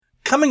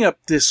Coming up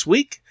this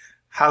week,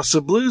 House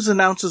of Blues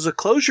announces a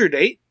closure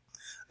date,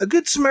 a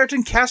Good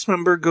Samaritan cast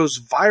member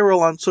goes viral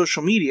on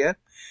social media,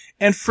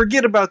 and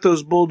forget about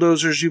those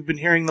bulldozers you've been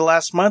hearing the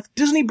last month,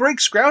 Disney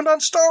breaks ground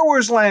on Star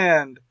Wars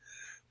Land.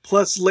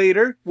 Plus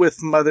later,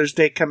 with Mother's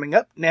Day coming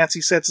up,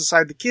 Nancy sets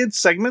aside the kids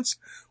segments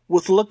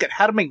with a look at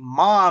how to make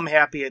mom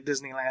happy at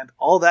Disneyland.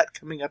 All that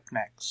coming up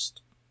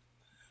next.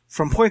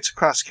 From points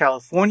across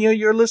California,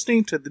 you're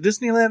listening to the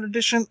Disneyland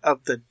edition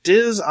of the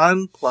Diz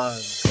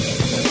Unplugged.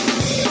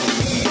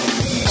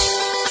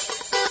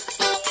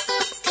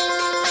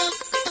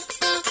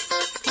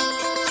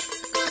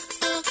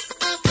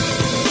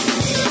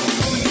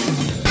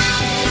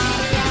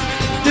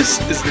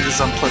 This is the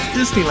Diz Unplugged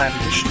Disneyland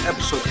edition,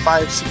 episode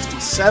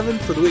 567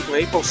 for the week of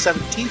April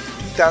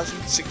 17th,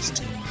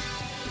 2016.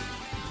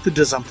 The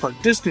Diz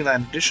Unplugged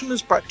Disneyland edition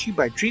is brought to you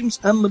by Dreams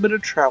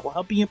Unlimited Travel,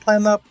 helping you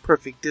plan the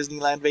perfect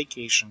Disneyland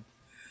vacation.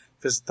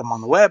 Visit them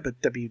on the web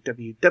at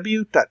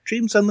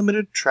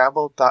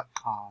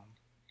www.dreamsunlimitedtravel.com.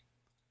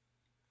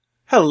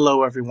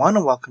 Hello everyone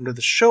and welcome to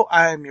the show.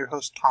 I am your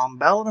host Tom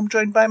Bell and I'm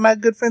joined by my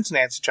good friends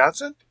Nancy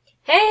Johnson.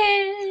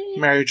 Hey!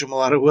 Mary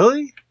Jamilata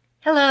Willie.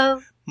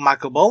 Hello.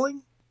 Michael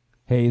Bowling.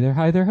 Hey there,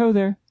 hi there, ho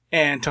there.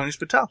 And Tony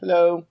Spatel.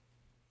 Hello.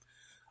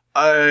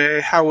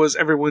 How was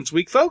everyone's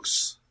week,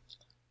 folks?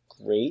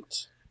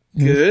 Great.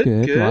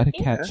 Good. A lot of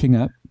catching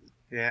up.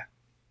 Yeah.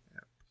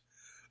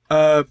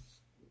 Are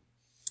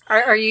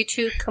you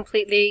two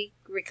completely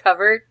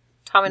recovered,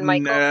 Tom and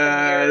Michael?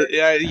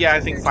 Yeah,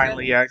 I think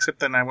finally, yeah. Except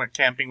then I went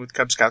camping with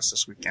Cub Scouts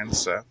this weekend,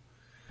 so.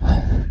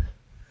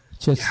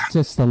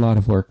 Just a lot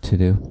of work to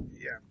do.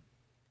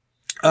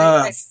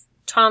 Yeah.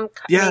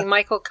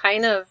 Michael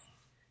kind of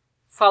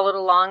followed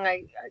along,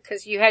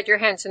 because you had your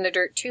hands in the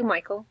dirt too,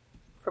 Michael,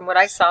 from what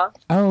I saw.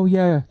 Oh,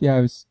 yeah, I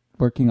was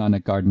working on a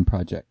garden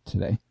project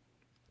today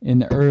in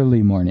the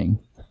early morning.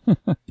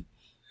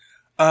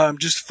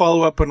 Just to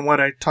follow up on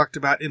what I talked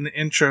about in the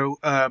intro,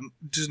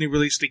 Disney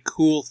released a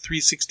cool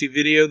 360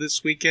 video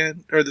this week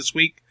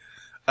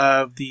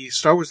of the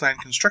Star Wars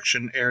Land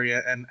construction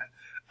area and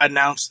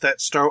announced that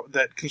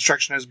that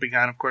construction has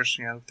begun. Of course,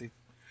 they've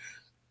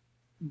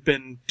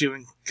been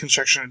doing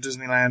construction at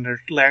Disneyland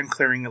or land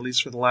clearing at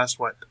least for the last,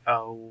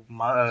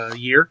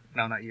 year?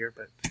 No, not year,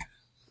 but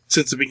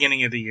since the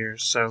beginning of the year.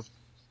 So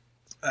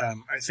I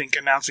think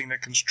announcing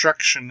that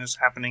construction is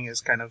happening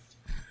is kind of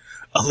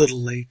a little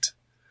late.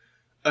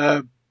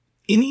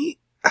 Any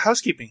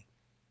housekeeping?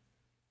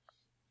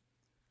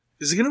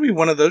 Is it going to be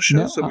one of those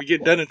shows that we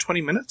get done in 20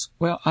 minutes?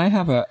 Well, I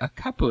have a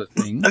couple of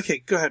things.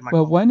 Okay, go ahead, Michael.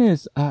 Well, one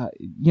is,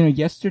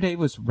 yesterday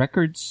was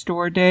Record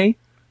Store Day.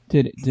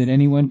 Did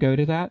anyone go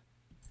to that?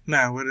 No,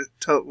 I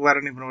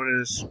don't even know what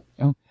it is.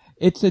 Oh,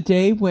 it's a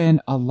day when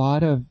a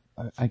lot of,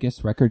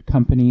 record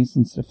companies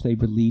and stuff, they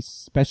release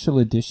special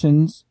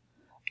editions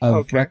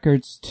of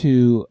records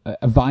to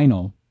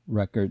vinyl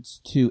records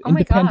to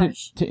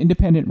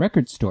independent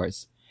record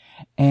stores.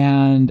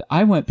 And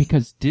I went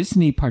because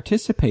Disney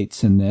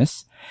participates in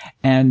this,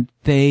 and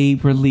they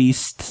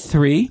released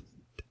 3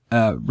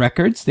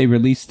 records. They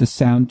released the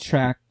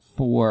soundtrack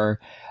for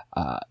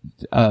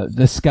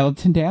the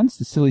Skeleton Dance,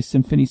 the Silly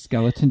Symphony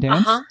Skeleton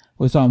Dance.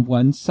 Was on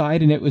one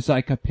side, and it was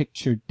like a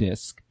picture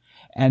disc.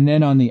 And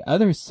then on the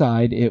other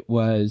side, it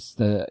was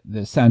the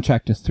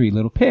soundtrack to 3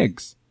 Little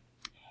Pigs.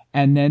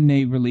 And then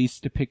they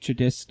released a picture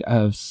disc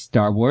of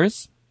Star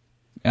Wars,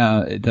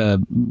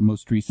 the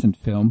most recent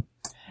film.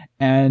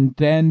 And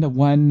then the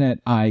one that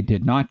I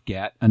did not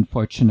get,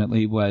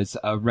 unfortunately, was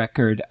a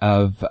record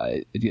of,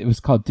 it was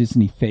called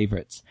Disney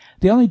Favorites.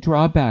 The only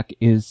drawback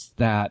is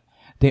that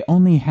they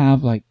only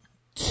have like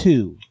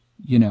 2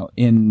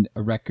 in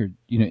a record,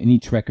 in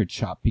each record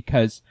shop,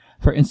 because,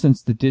 for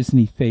instance, the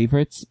Disney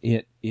Favorites,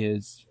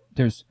 it's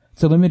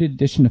a limited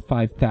edition of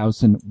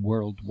 5,000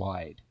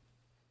 worldwide.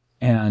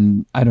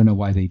 And I don't know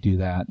why they do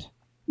that.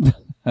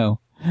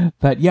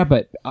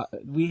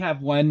 We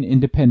have one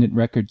independent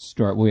record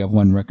store. We have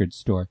one record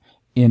store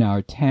in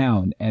our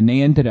town, and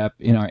they ended up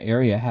in our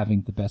area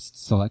having the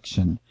best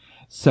selection.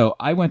 So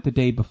I went the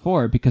day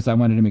before because I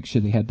wanted to make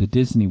sure they had the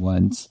Disney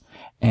ones.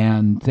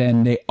 And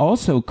then they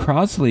also,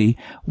 Crosley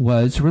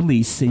was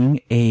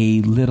releasing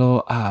a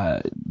little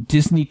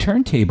Disney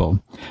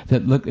turntable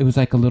that it was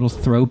like a little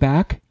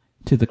throwback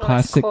to the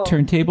classic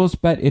turntables,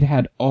 but it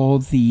had all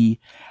the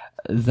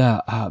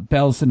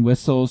bells and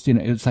whistles.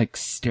 It was like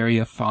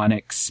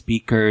stereophonic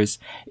speakers.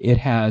 It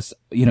has,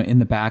 in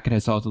the back, it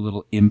has all the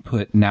little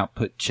input and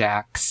output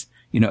jacks,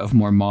 of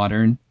more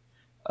modern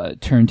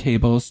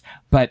turntables,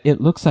 but it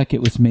looks like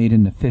it was made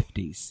in the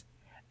 50s.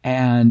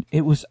 And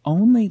it was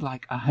only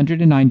like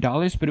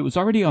 $109, but it was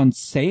already on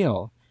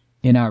sale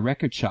in our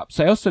record shop.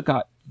 So I also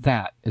got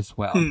that as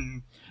well.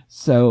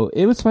 So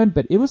it was fun,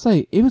 but it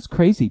was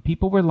crazy.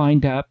 People were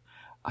lined up,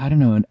 I don't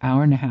know, an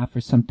hour and a half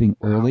or something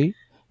early.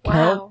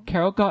 Wow.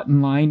 Carol got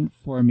in line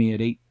for me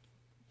at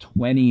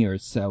 8:20 or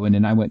so, and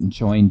then I went and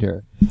joined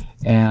her.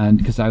 And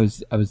because I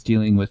was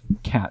dealing with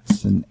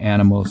cats and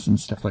animals and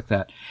stuff like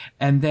that.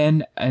 And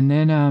then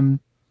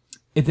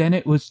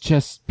it was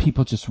just,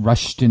 people just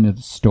rushed into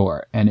the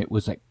store, and it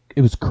was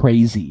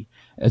crazy.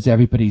 as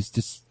everybody's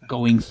just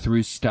going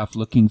through stuff,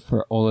 looking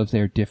for all of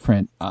their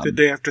different the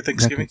day after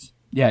Thanksgiving. Records.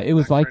 Yeah, it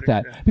was like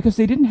that because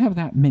they didn't have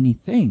that many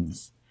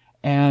things.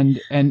 And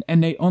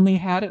they only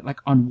had it like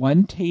on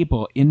one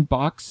table in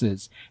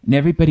boxes, and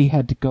everybody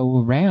had to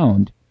go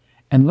around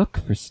and look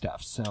for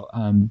stuff. So,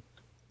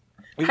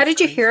 how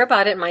did you hear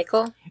about it,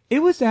 Michael?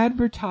 It was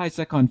advertised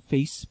like on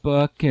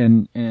Facebook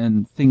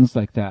and things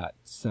like that.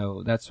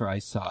 So that's where I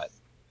saw it.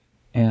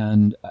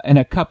 And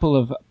a couple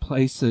of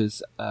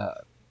places,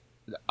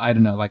 I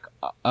don't know, like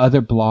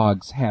other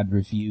blogs had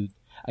reviewed.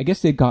 I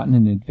guess they'd gotten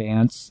an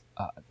advance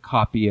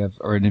copy of,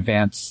 or an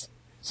advance,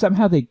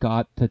 somehow they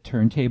got the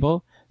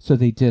turntable. So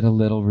they did a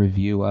little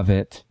review of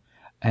it,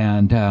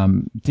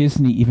 and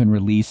Disney even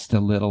released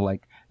a little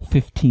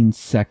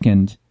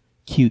 15-second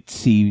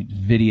cutesy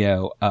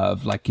video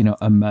of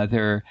a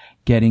mother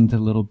getting the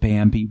little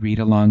Bambi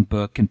read-along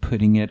book and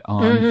putting it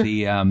on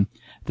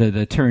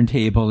the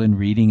turntable and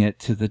reading it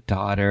to the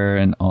daughter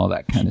and all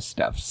that kind of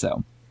stuff.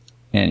 So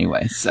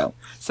anyway, so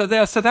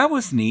that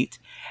was neat.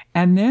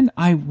 And then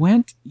I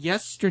went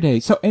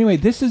yesterday. So anyway,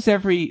 this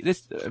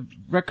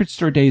Record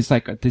Store Day is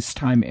at this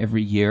time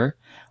every year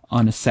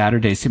on a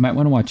Saturday, so you might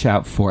want to watch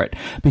out for it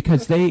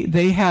because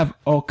they have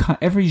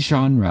every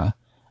genre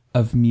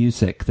of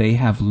music. They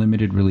have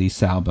limited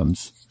release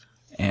albums,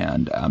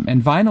 and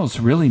vinyl's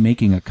really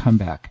making a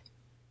comeback.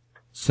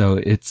 So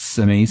it's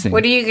amazing.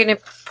 What are you going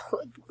to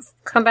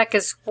come back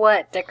as?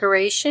 What,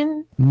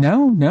 decoration?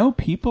 No,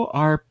 people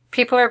are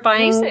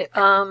buying music.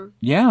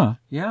 Yeah.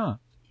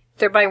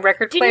 They're buying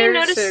record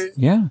players.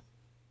 Yeah.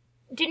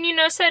 Didn't you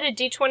notice that at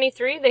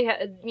D23 they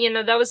had,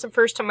 that was the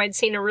first time I'd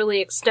seen a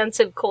really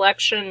extensive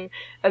collection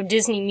of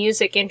Disney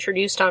music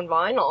introduced on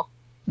vinyl.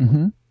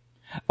 Mm-hmm.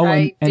 Oh,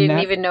 I didn't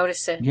even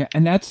notice it. Yeah,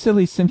 and that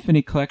Silly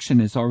Symphony collection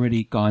has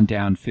already gone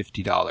down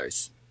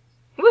 $50.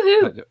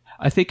 Woohoo!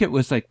 I think it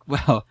was I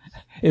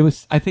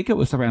think it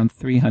was around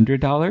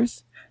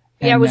 $300.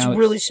 Yeah, it was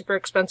really super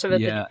expensive at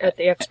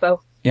the expo.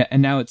 Yeah,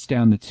 and now it's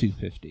down to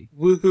 $250.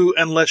 Woohoo!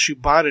 Unless you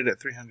bought it at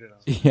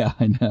 $300. Yeah,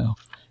 I know.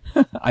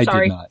 I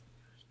did not.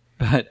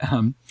 But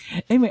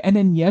anyway, and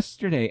then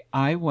yesterday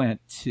I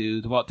went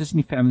to the Walt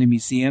Disney Family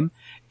Museum.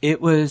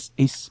 It was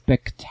a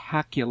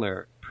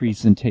spectacular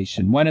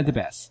presentation, one of the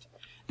best.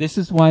 This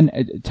is one,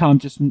 Tom,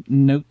 just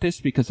note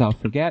this because I'll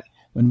forget.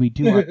 When we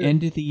do our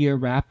end of the year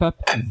wrap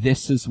up,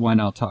 this is one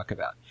I'll talk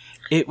about.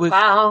 It was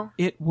wow.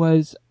 It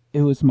was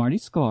Marty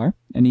Sklar,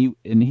 and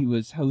he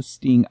was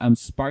hosting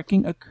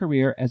Sparking a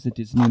Career as a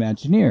Disney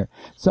Imagineer.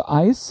 So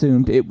I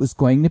assumed it was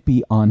going to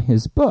be on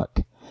his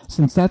book,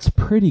 since that's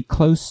pretty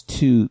close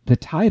to the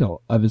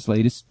title of his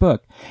latest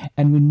book.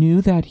 And we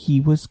knew that he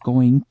was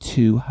going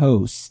to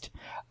host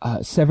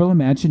several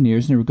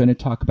Imagineers, and they were going to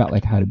talk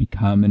about how to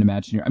become an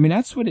Imagineer. I mean,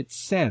 that's what it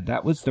said.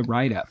 That was the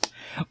write-up.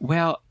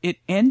 Well, it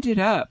ended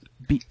up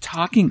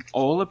talking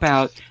all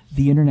about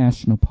the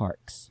international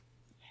parks.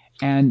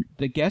 And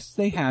the guests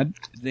they had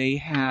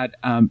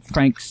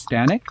Frank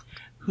Stanek,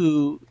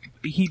 who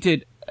he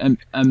did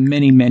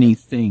many, many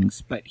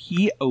things, but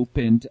he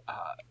opened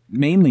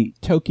mainly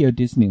Tokyo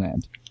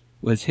Disneyland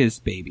was his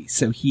baby.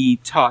 So he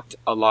talked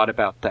a lot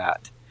about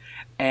that.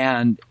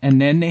 And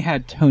then they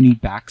had Tony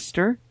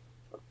Baxter,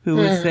 who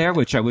was there,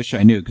 which I wish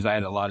I knew because I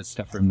had a lot of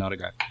stuff for him to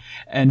autograph.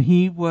 And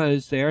he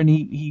was there, and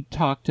he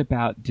talked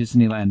about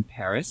Disneyland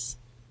Paris.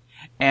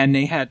 And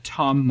they had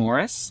Tom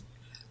Morris,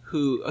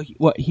 who,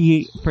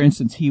 for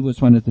instance, he was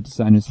one of the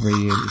designers of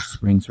Radiator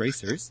Springs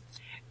Racers.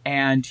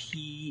 And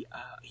he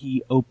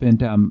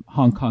opened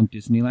Hong Kong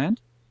Disneyland.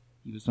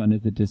 He was one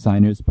of the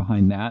designers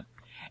behind that.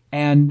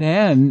 And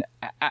then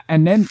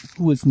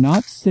who was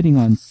not sitting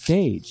on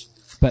stage,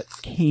 but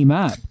came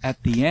up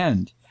at the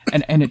end.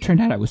 And it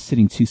turned out I was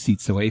sitting 2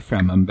 seats away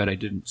from him, but I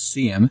didn't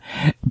see him.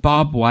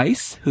 Bob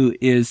Weiss, who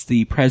is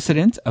the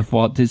president of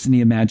Walt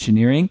Disney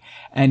Imagineering,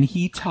 and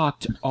he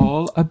talked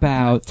all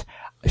about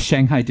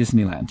Shanghai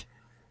Disneyland.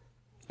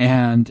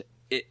 And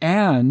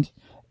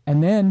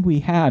then we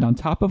had, on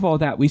top of all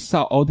that, we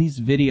saw all these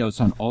videos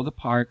on all the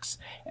parks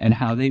and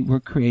how they were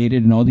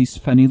created and all these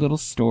funny little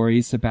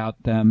stories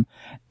about them.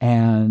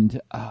 And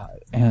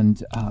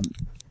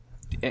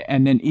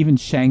then even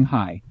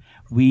Shanghai.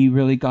 We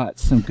really got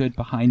some good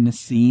behind the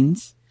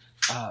scenes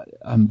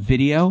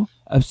video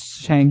of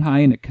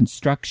Shanghai and the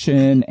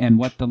construction and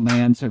what the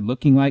lands are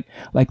looking like.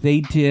 Like they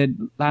did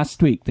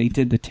last week, they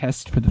did the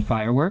test for the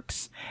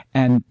fireworks,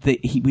 and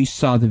we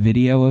saw the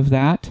video of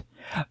that.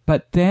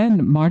 But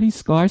then Marty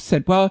Sklar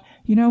said, well,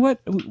 you know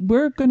what?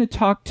 We're going to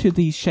talk to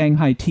the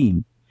Shanghai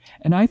team.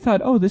 And I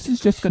thought, oh, this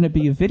is just going to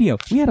be a video.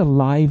 We had a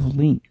live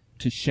link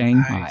to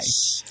Shanghai.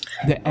 Nice.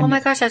 Oh my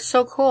gosh, that's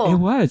so cool. It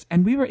was.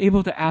 And we were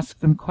able to ask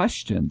them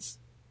questions.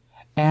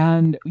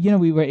 And,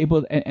 we were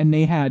able, and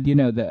they had,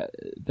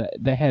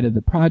 the head of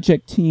the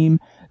project team.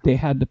 They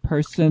had the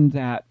person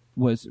that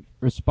was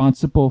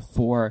responsible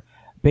for,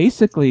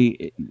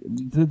 basically,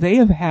 they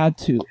have had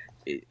to,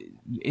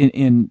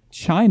 in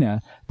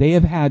China, they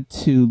have had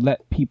to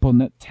let people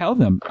tell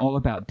them all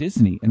about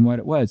Disney and what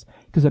it was.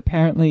 Because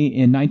apparently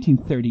in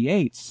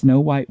 1938, Snow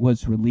White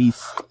was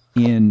released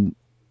in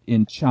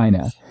in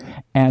China.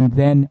 And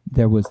then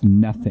there was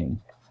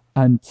nothing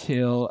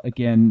until,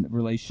 again,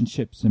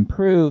 relationships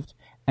improved.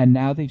 And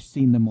now they've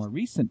seen the more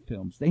recent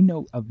films. They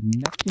know of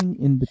nothing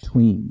in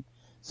between.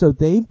 So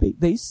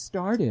they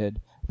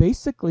started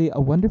basically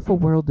a Wonderful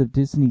World of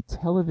Disney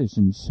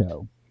television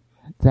show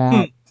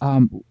that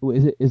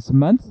is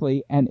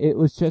monthly, and it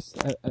was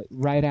just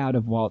right out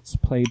of Walt's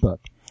playbook.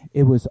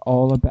 It was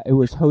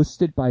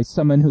hosted by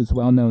someone who's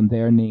well known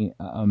there, named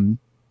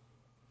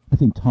I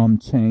think Tom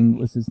Chang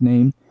was his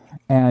name,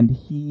 and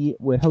he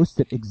would host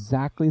it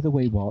exactly the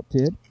way Walt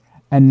did,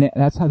 and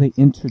that's how they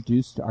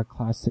introduced our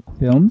classic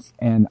films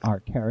and our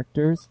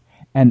characters,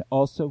 and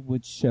also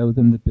would show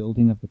them the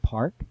building of the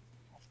park.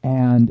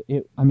 And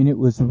it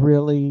was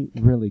really,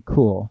 really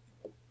cool.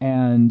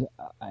 And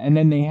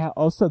then they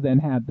also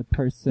had the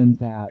person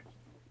that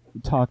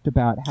talked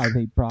about how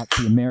they brought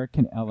the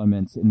American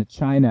elements into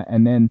China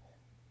and then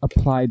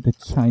applied the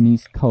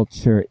Chinese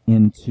culture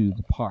into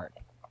the park.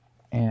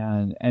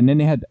 And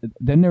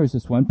then there was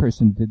this one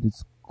person who did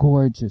this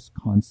gorgeous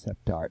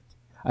concept art.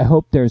 I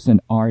hope there's an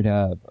art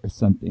of or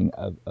something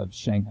of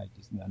Shanghai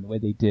Disneyland, the way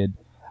they did.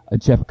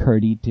 Jeff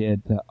Curdy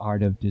did the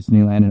art of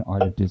Disneyland and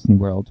art of Disney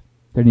World.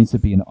 There needs to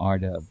be an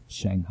art of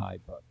Shanghai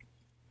book.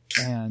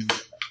 And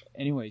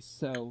anyway,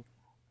 so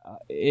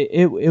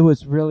it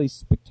was really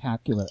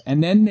spectacular.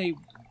 And then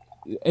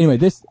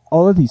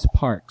all of these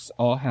parks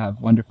all have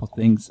wonderful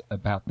things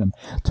about them.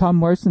 Tom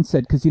Morrison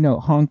said, because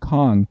Hong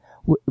Kong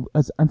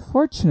was,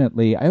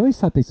 unfortunately, I always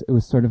thought it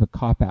was sort of a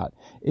cop-out.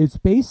 It's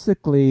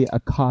basically a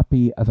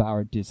copy of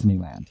our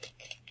Disneyland.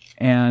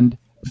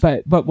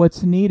 But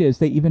what's neat is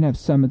they even have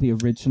some of the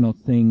original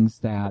things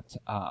that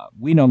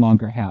we no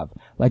longer have.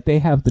 Like they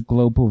have the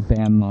Global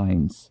Van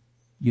Lines,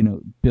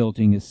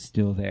 building is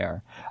still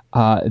there.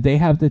 They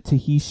have the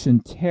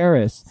Tahitian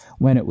Terrace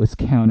when it was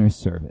counter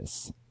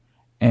service.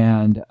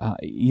 And,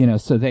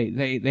 so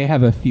they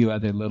have a few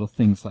other little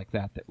things like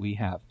that we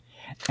have.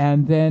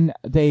 And then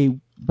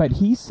but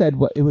he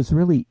said it was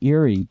really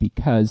eerie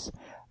because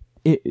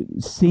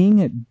seeing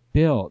it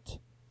built,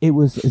 it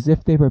was as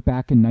if they were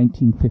back in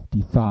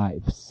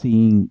 1955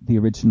 seeing the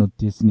original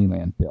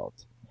Disneyland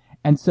built.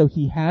 And so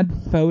he had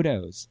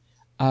photos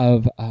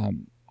of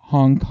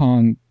Hong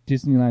Kong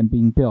Disneyland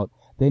being built.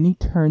 Then he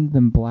turned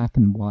them black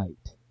and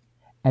white.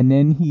 And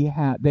then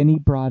he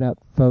brought up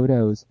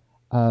photos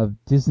of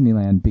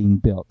Disneyland being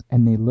built,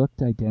 and they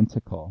looked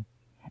identical.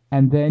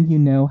 And then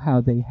how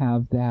they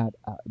have that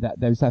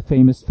there's that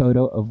famous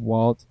photo of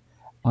Walt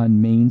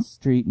on Main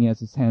Street, and he has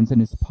his hands in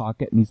his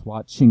pocket, and he's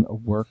watching a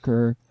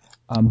worker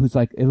who's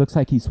it looks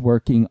like he's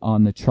working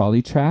on the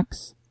trolley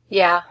tracks.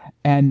 Yeah.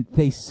 And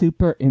they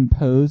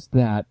superimposed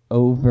that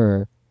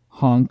over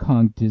Hong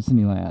Kong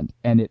Disneyland,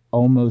 and it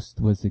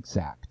almost was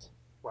exact.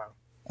 Wow.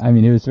 I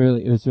mean, it was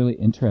really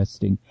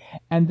interesting.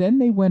 And then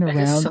they went around.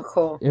 That is so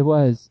cool. It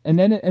was. And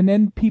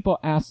then people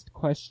asked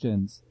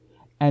questions,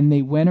 and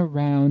they went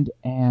around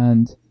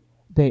and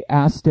they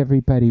asked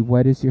everybody,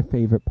 what is your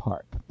favorite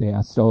park? They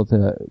asked all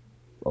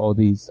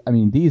these,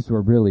 these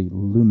were really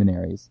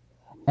luminaries.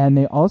 And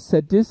they all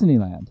said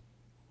Disneyland,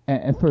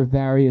 and for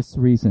various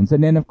reasons.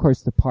 And then, of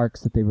course, the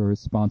parks that they were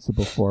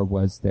responsible for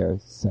was their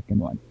second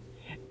one.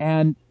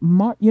 And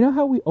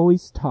how we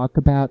always talk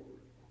about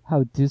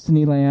how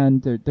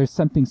Disneyland, there's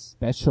something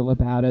special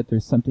about it,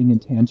 there's something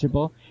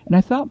intangible. And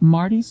I thought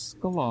Marty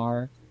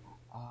Sklar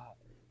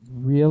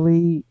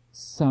really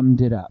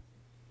summed it up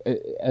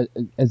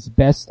as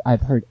best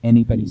I've heard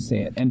anybody say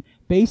it. And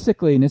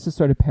basically, and this is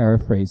sort of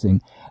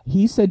paraphrasing,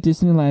 he said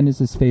Disneyland is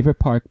his favorite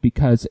park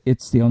because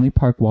it's the only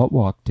park Walt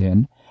walked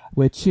in,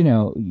 which,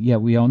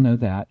 we all know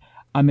that.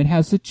 It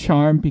has a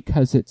charm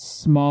because it's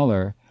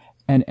smaller,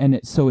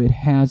 so it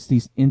has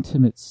these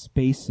intimate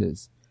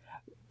spaces.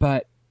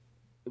 But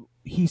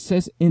he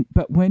says,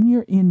 but when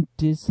you're in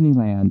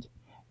Disneyland,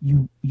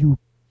 you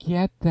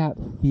get that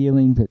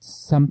feeling that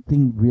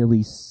something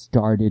really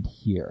started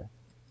here,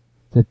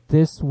 that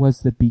this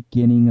was the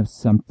beginning of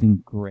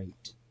something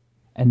great.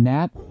 And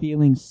that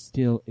feeling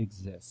still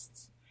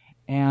exists.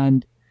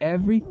 And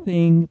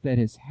everything that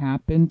has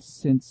happened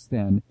since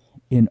then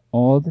in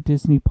all the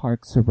Disney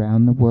parks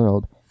around the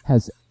world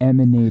has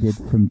emanated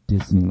from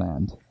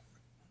Disneyland.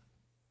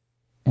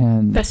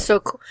 And that's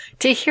so cool.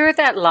 To hear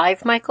that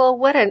live, Michael,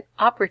 what an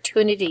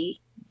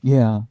opportunity.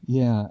 Yeah.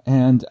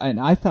 And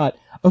I thought,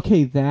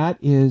 okay, that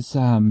is,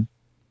 I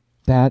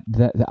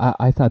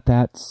thought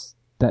that's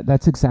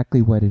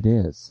exactly what it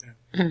is.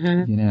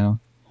 Mm-hmm.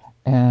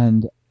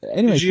 And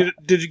anyway.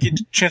 Did you get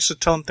a chance to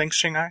tell them thanks,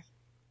 Shanghai?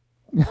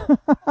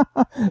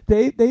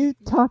 They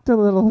talked a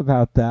little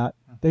about that.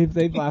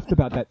 They've laughed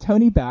about that.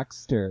 Tony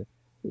Baxter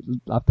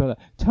laughed about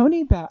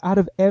that. Out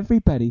of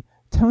everybody,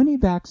 Tony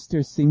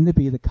Baxter seemed to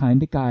be the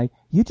kind of guy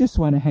you just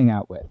want to hang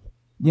out with,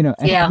 and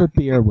have a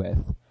beer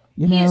with.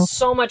 He is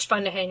so much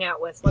fun to hang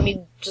out with. Let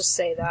me just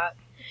say that.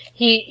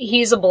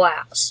 He's a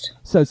blast.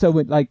 So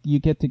when, you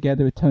get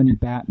together with Tony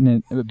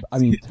Batten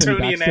Tony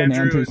Baxter and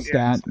Andrew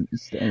Stanton.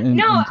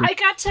 No, I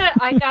got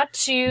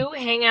to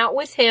hang out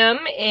with him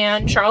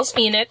and Charles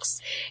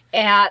Phoenix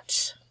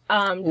at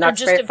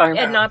Knott's Berry Farm.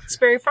 At Knott's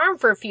Berry Farm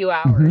for a few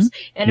hours.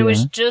 And it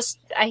was just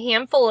a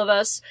handful of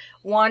us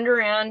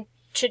wandering around,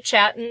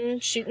 chit-chatting,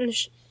 shooting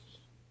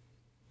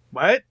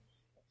What'd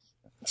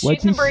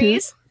the you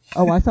breeze. Shoot?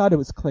 Oh, I thought it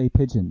was clay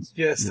pigeons.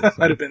 Yes, that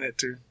might have been it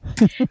too.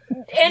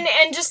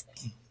 and just,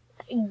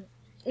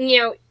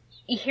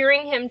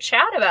 hearing him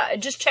chat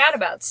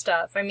about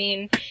stuff. I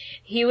mean,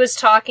 he was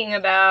talking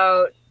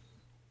about,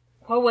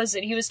 what was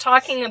it? He was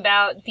talking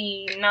about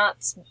the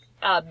Knott's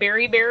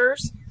Berry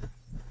Bearers.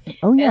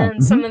 Oh, yeah.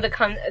 And some of the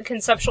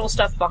conceptual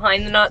stuff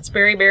behind the Knott's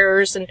Berry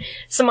Bearers and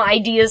some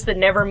ideas that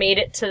never made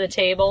it to the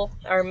table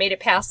or made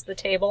it past the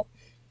table.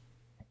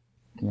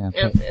 Yeah.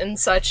 And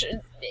such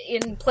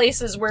in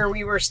places where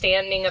we were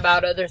standing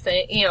about other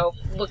things,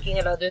 looking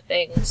at other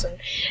things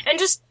and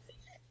just,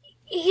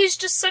 he's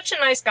just such a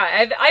nice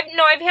guy.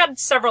 I've had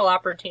several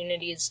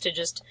opportunities to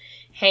just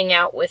hang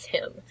out with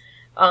him.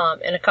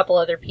 And a couple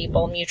other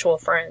people, mutual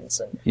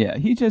friends. Yeah,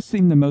 he just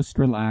seemed the most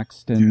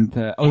relaxed. And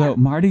although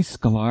Marty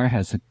Sklar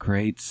has a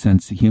great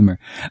sense of humor.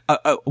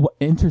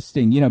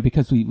 Interesting,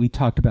 because we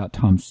talked about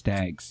Tom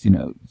Staggs,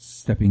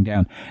 stepping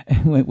down.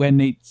 And when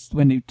they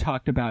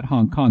talked about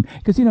Hong Kong,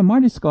 because,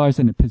 Marty Sklar's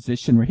in a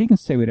position where he can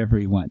say whatever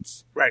he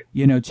wants. Right.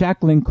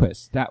 Jack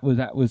Lindquist, that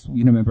was,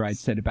 remember I'd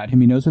said about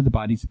him, he knows where the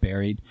body's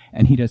buried,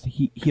 and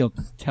he'll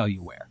tell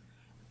you where.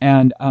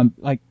 And,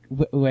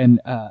 when,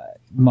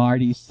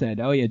 Marty said,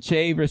 "Oh yeah,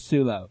 Jay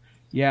Rasulo.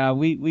 Yeah,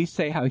 we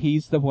say how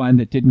he's the one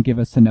that didn't give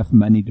us enough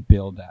money to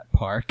build that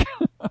park."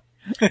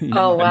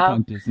 Oh wow!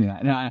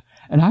 Disneyland.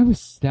 And I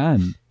was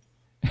stunned.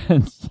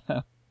 And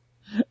so,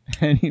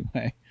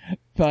 anyway,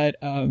 but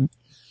I'm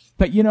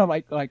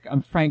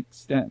Frank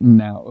Stanton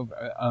now.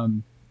 I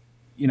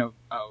know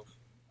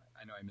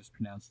I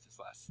mispronounced his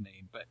last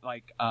name, but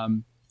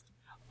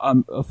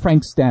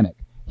Frank Stanek.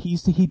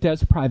 He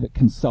does private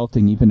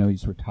consulting even though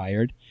he's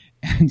retired.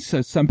 And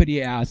so somebody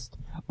asked,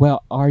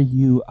 well, are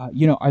you,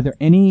 are there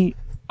any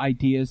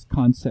ideas,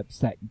 concepts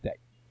that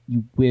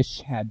you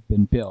wish had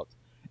been built?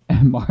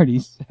 And Marty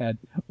said,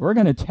 we're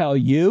going to tell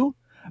you.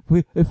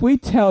 If we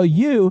tell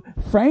you,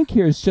 Frank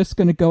here is just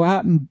going to go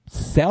out and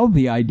sell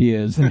the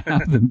ideas and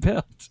have them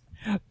built.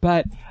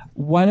 But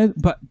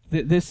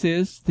this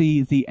is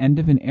the end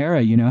of an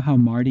era. You know how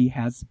Marty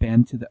has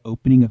been to the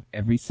opening of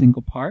every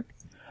single park?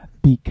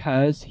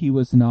 Because he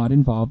was not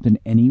involved in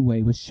any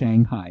way with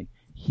Shanghai.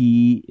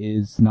 He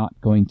is not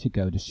going to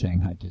go to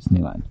Shanghai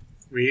Disneyland.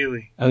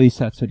 Really? At least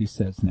that's what he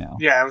says now.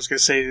 Yeah, I was going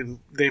to say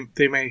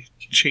they may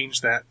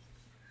change that.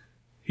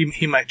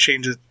 He might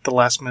change it the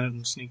last minute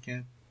and sneak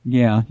in.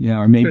 Yeah,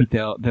 or maybe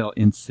they'll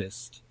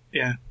insist.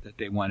 Yeah. That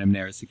they want him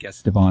there as a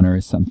guest of honor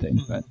or something.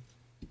 Mm-hmm. But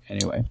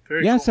anyway,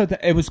 very cool. So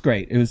it was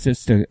great. It was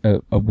just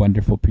a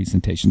wonderful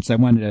presentation. So I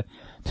wanted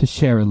to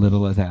share a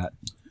little of that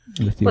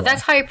with you. Well,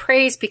 that's high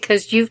praise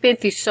because you've been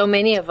through so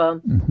many of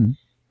them. Mm-hmm.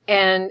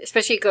 And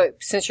especially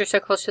since you're so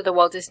close to the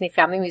Walt Disney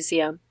Family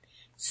Museum.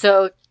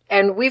 So,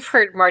 and we've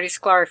heard Marty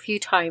Sklar a few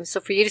times. So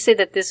for you to say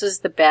that this is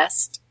the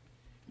best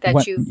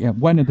that you've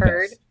one of the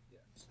heard. Best.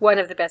 One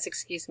of the best,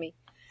 excuse me.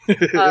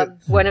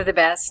 One of the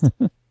best.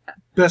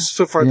 Best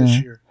so far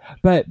this year.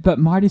 But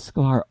Marty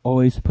Sklar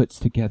always puts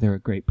together a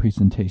great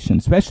presentation,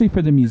 especially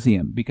for the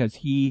museum, because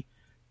he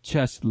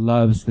just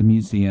loves the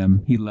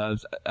museum. He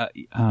loves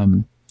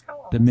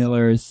the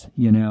Millers,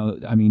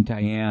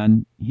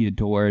 Diane, he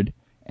adored.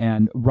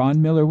 And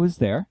Ron Miller was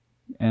there,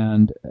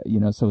 and, so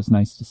it was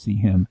nice to see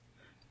him.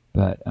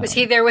 But was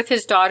he there with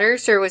his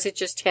daughters, or was it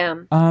just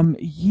him?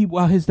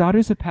 His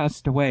daughters had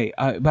passed away,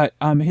 but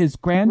his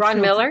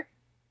grandchildren...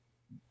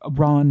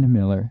 Ron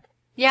Miller.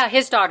 Yeah,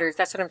 his daughters,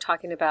 that's what I'm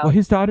talking about. Well,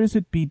 his daughters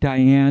would be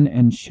Diane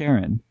and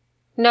Sharon.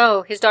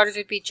 No, his daughters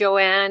would be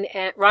Joanne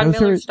and Ron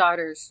Miller's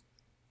daughters.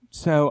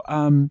 So,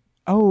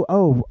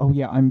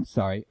 yeah, I'm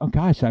sorry. Oh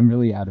gosh, I'm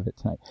really out of it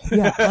tonight.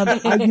 Yeah, I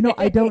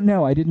don't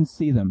know. I didn't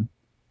see them.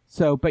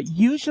 So, but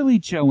usually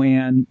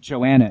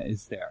Joanna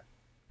is there,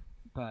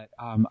 but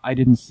I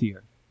didn't see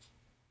her.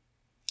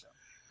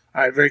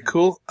 All right, very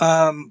cool.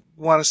 Want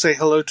to say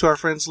hello to our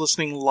friends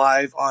listening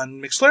live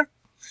on Mixlr.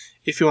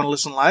 If you want to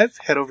listen live,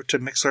 head over to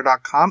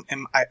Mixlr.com,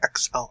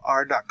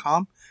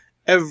 Mixlr.com,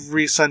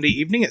 every Sunday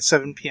evening at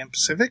 7 p.m.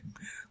 Pacific.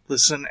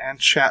 Listen and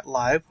chat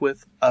live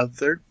with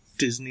other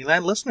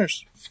Disneyland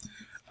listeners.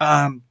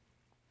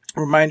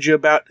 Remind you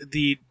about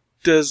the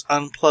Does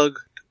Unplugged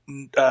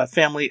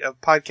family of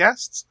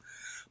podcasts.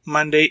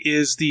 Monday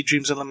is the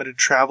Dreams Unlimited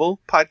Travel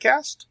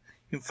podcast.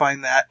 You can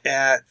find that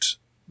at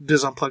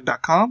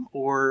disunplug.com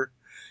or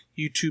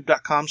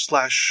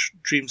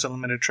youtube.com/Dreams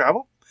Unlimited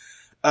Travel.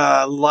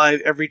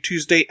 Live every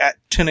Tuesday at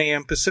 10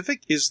 a.m.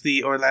 Pacific is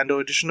the Orlando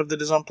edition of the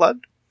Dis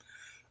Unplugged.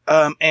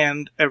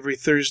 And every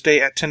Thursday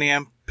at 10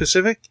 a.m.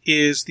 Pacific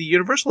is the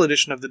Universal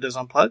edition of the Dis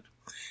Unplugged.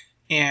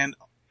 And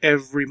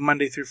every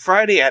Monday through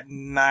Friday at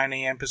 9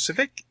 a.m.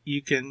 Pacific,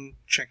 you can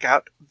check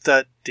out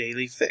the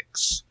Daily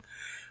Fix.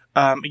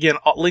 Again,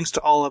 links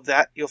to all of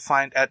that you'll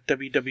find at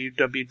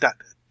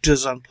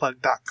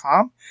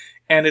www.disunplug.com.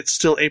 And it's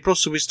still April,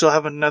 so we still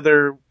have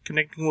another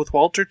Connecting with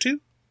Walter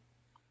too.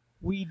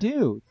 We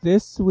do.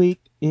 This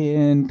week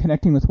in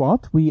Connecting with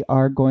Walt, we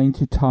are going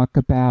to talk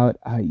about,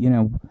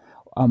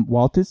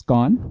 Walt is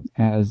gone,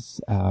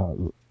 as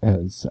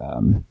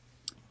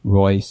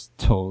Roy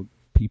told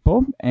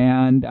people,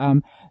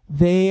 and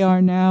they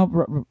are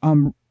now,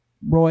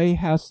 Roy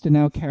has to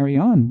now carry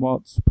on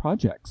Walt's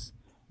projects,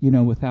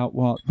 without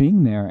Walt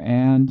being there.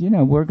 And,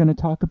 we're going to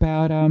talk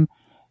about,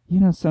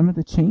 some of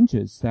the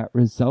changes that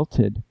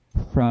resulted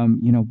from,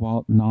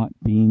 Walt not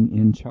being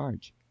in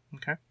charge.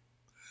 Okay.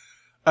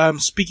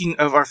 Speaking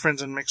of our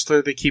friends in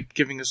Mixler, they keep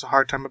giving us a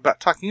hard time about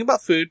talking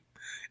about food.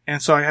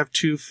 And so I have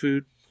 2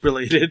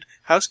 food-related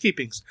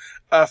housekeepings.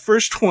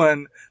 First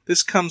one,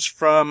 this comes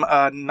from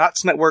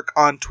Knott's Network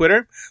on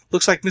Twitter.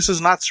 Looks like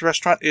Mrs. Knott's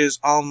restaurant is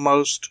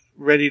almost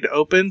ready to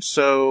open.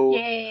 So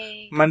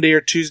Yay. Monday or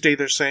Tuesday,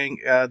 they're saying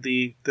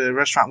the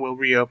restaurant will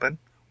reopen,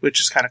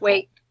 which is kind of cool.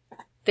 Wait,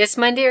 this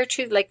Monday or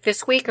Tuesday, like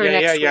this week or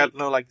next week? Yeah,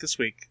 no, like this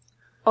week.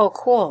 Oh,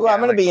 cool. Well,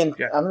 I'm gonna be in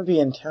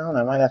town.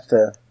 I might have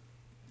to.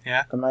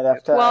 Yeah. I might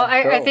have to. Well,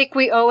 I think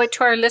we owe it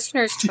to our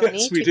listeners, Tony,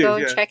 Yes, to go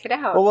and check it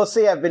out. Well, we'll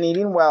see. I've been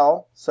eating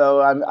well,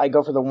 so I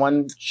go for the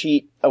 1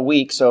 cheat a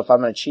week. So if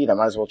I'm going to cheat, I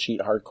might as well cheat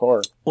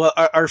hardcore. Well,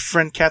 our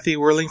friend Kathy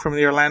Whirling from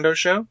the Orlando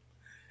show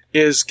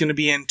is going to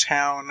be in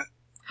town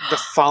the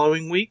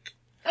following week.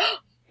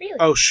 Really?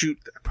 Oh, shoot.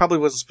 I probably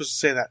wasn't supposed to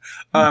say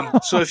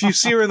that. So if you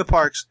see her in the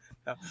parks,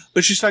 no.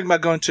 But she's talking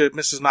about going to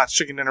Mrs. Knott's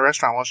Chicken Dinner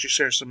Restaurant while she's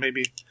there, so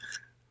maybe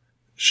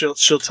she'll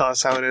tell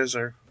us how it is,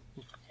 or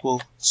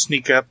we'll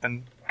sneak up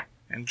and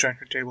join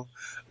her table.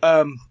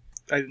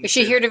 Is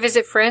she here to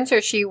visit friends, or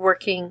is she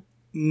working?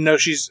 No,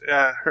 she's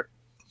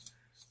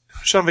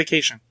on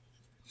vacation.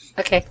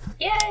 Okay.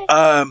 Yay!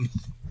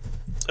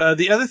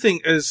 The other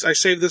thing is, I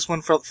saved this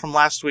one from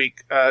last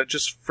week,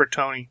 just for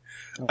Tony.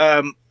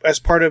 As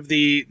part of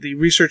the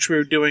research we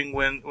were doing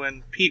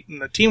when Pete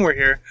and the team were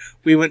here,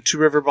 we went to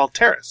Riverbald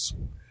Terrace.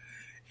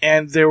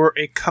 And there were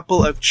a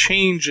couple of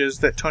changes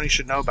that Tony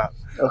should know about.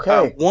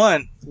 Okay.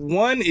 One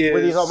is...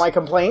 Were these all my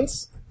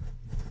complaints?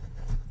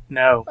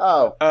 No.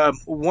 Oh.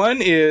 One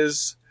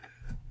is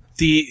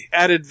the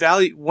added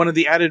value. One of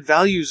the added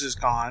values is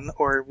gone,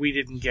 or we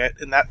didn't get,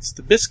 and that's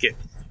the biscuit.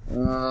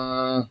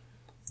 So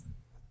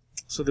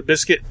the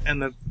biscuit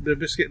and the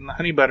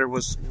honey butter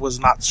was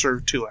not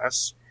served to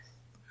us,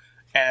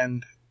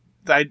 and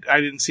I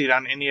didn't see it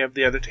on any of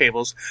the other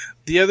tables.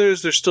 The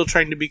others, they're still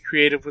trying to be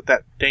creative with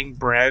that dang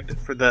bread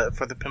for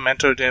the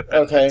pimento dip.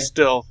 And okay.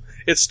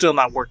 It's still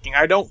not working.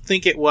 I don't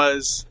think it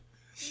was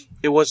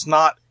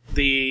not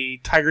the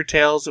tiger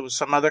tails. It was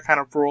some other kind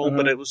of roll,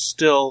 but it was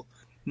still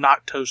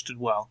not toasted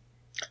well.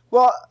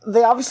 Well,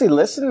 they obviously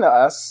listened to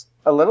us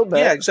a little bit.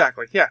 Yeah,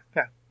 exactly. Yeah.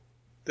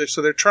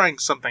 So they're trying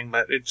something,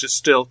 but it just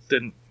still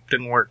didn't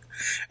work.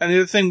 And the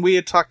other thing, we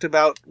had talked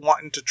about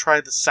wanting to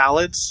try the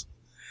salads,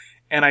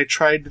 and I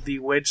tried the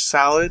wedge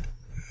salad,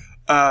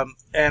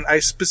 and I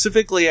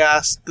specifically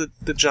asked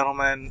the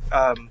gentleman,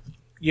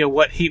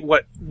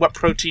 what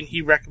protein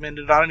he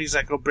recommended on it. He's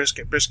like, oh,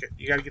 brisket.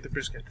 You gotta get the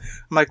brisket.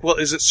 I'm like, well,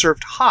 is it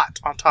served hot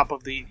on top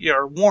of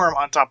or warm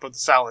on top of the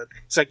salad?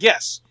 He's like,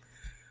 yes.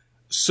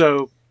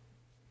 So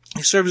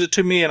he serves it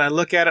to me, and I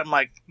look at it, I'm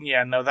like,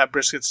 yeah, no, that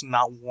brisket's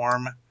not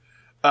warm.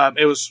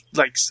 It was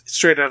like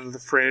straight out of the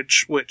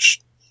fridge,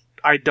 which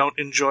I don't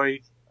enjoy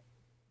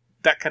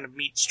that kind of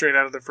meat straight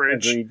out of the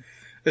fridge. Agreed.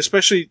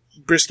 Especially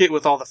brisket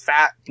with all the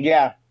fat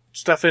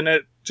stuff in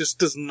it just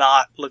does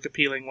not look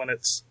appealing when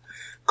it's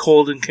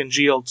cold and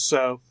congealed.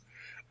 So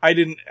I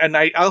didn't, and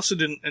I also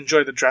didn't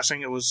enjoy the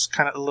dressing. It was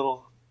kind of a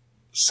little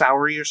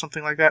soury or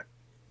something like that.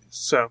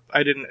 So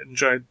I didn't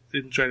enjoy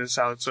the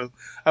salad. So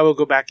I will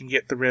go back and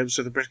get the ribs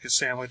or the brisket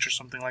sandwich or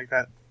something like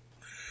that.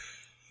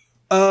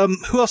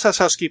 Who else has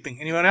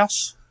housekeeping? Anyone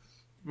else?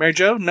 Mary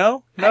Jo?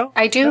 No?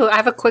 I do. No? I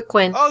have a quick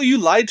one. Oh, you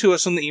lied to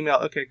us on the email.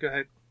 Okay, go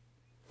ahead.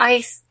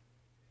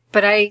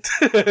 But I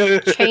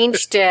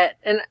changed it,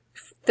 and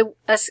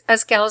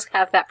us gals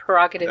have that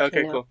prerogative.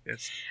 Okay, cool.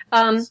 Yes.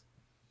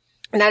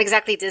 Not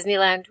exactly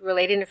Disneyland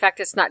related. In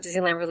fact, it's not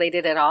Disneyland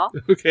related at all.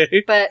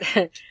 Okay. But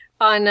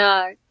on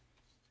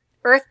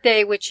Earth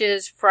Day, which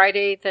is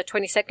Friday, the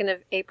 22nd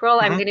of April,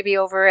 I'm going to be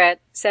over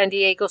at San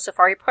Diego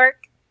Safari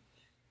Park,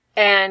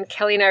 and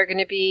Kelly and I are going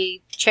to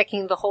be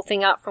checking the whole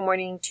thing out from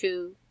morning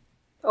to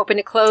open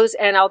to close,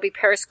 and I'll be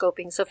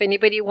periscoping. So if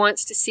anybody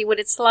wants to see what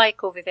it's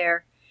like over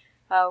there,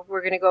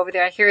 we're going to go over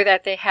there. I hear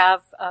that they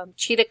have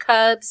cheetah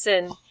cubs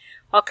and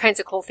all kinds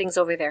of cool things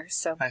over there.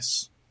 So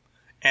nice.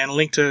 And a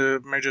link to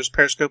Mary Jo's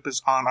Periscope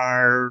is on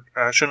our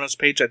show notes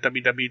page at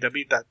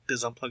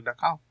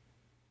www.disunplug.com.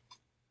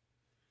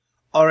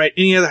 All right.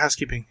 Any other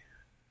housekeeping?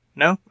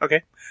 No?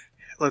 Okay.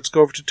 Let's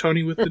go over to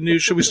Tony with the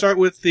news. Should we start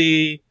with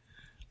the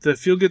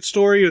feel-good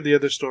story or the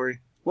other story?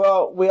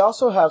 Well, we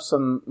also have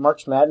some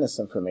March Madness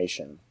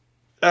information.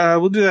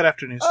 We'll do that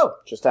after news. Oh,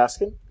 just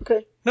asking.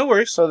 Okay. No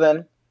worries. So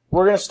then,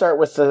 we're going to start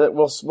with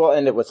we'll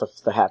end it with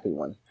the happy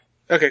one.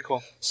 Okay,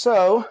 cool.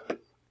 So,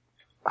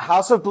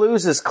 House of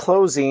Blues is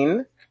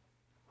closing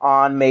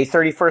on May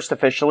 31st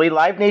officially.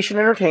 Live Nation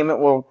Entertainment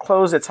will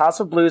close its House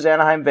of Blues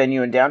Anaheim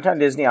venue in downtown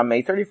Disney on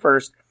May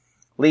 31st.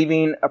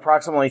 leaving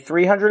approximately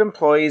 300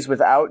 employees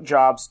without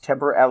jobs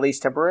at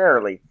least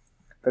temporarily.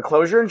 The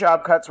closure and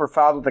job cuts were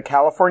filed with the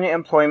California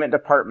Employment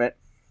Department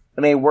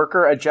in a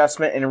worker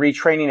adjustment and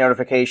retraining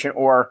notification,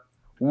 or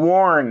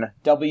WARN,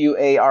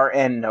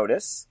 W-A-R-N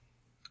notice.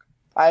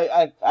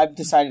 I've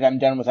decided I'm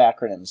done with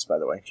acronyms, by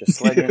the way, just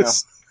to let you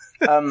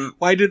know.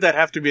 Why did that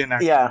have to be an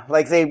acronym? Yeah,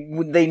 like they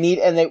need,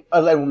 and they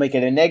will make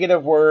it a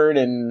negative word,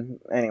 and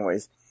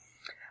anyways.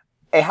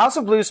 A House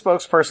of Blues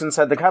spokesperson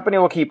said the company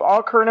will keep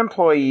all current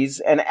employees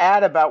and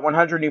add about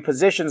 100 new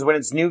positions when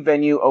its new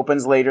venue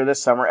opens later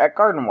this summer at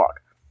Garden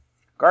Walk.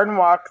 Garden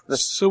Walk.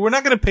 So we're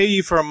not going to pay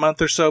you for a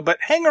month or so, but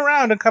hang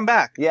around and come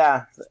back.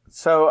 Yeah.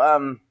 So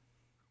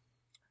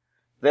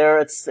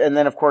and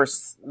then of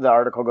course the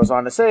article goes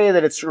on to say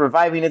that it's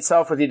reviving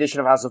itself with the addition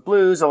of House of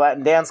Blues, a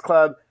Latin dance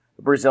club,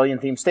 a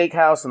Brazilian-themed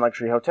steakhouse, and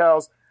luxury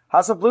hotels.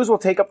 House of Blues will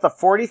take up the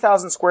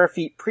 40,000 square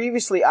feet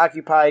previously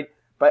occupied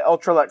by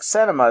Ultralux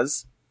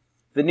Cinemas.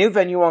 The new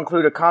venue will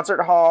include a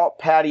concert hall,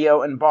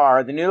 patio, and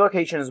bar. The new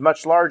location is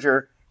much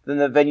larger than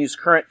the venue's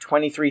current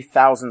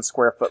 23,000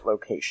 square foot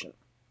location.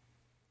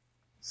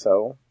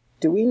 So,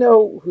 do we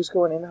know who's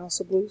going in House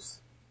of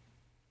Blues?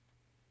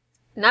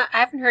 I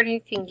haven't heard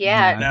anything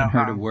yet. No, I haven't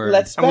heard a word.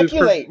 Let's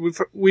speculate.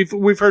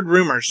 We've heard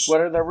rumors.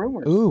 What are the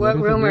rumors? Ooh, What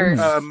rumors?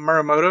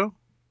 Muramoto.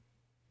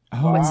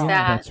 Oh, What's that?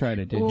 That's right,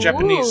 I did.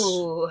 Japanese.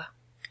 Ooh.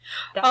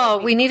 That Oh,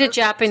 would be we need a perfect.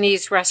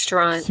 Japanese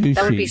restaurant. Sushi.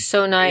 That would be so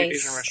Asian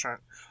nice.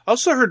 restaurant. I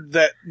also heard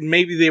that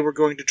maybe they were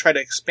going to try to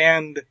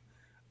expand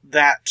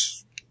that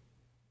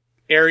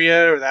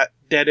area or that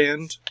dead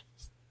end.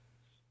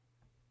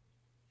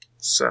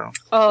 So.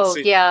 Oh, we'll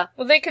see. yeah.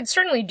 Well, they could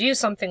certainly do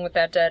something with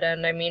that dead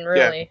end. I mean,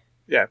 really.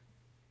 Yeah.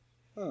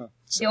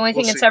 The only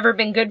thing We'll it's see. ever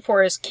been good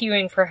for is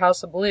queuing for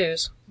House of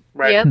Blues.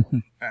 Right. Yep.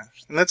 Yeah.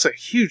 And that's a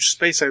huge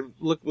space. I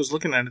was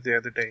looking at it the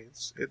other day.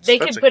 They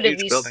that's could a put huge at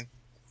least building.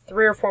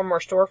 3 or 4 more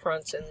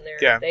storefronts in there.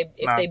 Yeah.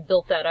 If they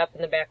built that up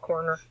in the back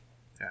corner.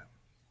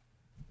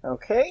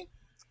 Okay.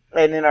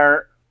 And in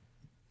our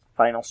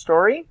final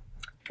story,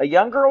 a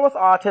young girl with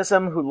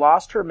autism who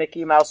lost her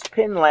Mickey Mouse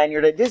pin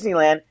lanyard at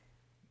Disneyland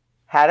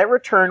had it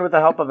returned with the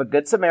help of a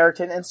Good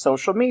Samaritan and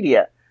social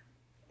media.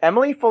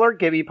 Emily Fuller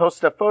Gibby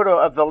posted a photo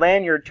of the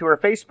lanyard to her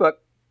Facebook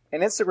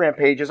and Instagram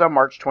pages on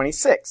March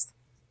 26th.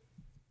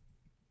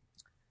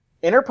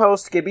 In her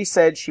post, Gibby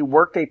said she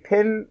worked a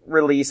pin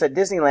release at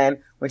Disneyland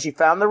when she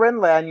found the red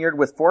lanyard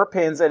with 4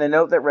 pins and a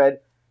note that read,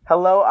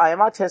 "Hello, I am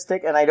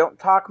autistic and I don't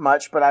talk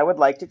much, but I would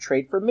like to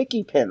trade for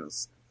Mickey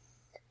pins."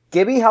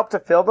 Gibby helped to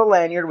fill the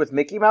lanyard with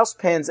Mickey Mouse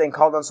pins and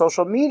called on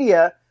social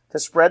media to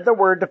spread the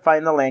word to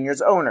find the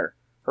lanyard's owner.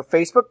 Her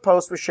Facebook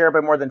post was shared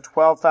by more than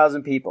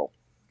 12,000 people.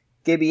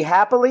 Gibby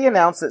happily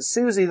announced that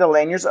Susie, the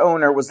lanyard's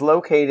owner, was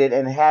located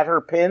and had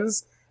her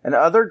pins and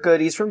other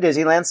goodies from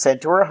Disneyland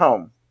sent to her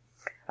home.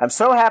 "I'm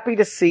so happy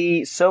to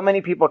see so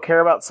many people care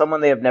about someone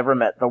they have never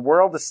met. The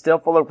world is still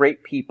full of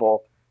great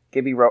people,"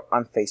 Gibby wrote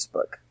on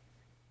Facebook.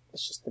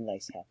 It's just a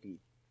nice, happy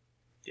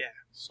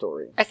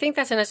story. I think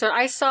that's a nice one.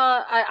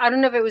 I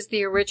don't know if it was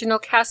the original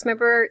cast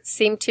member. It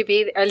seemed to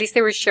be, or at least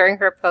they were sharing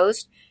her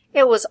post.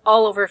 It was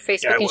all over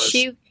Facebook. Yeah, it and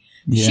was.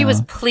 she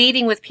was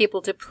pleading with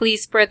people to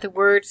please spread the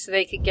word so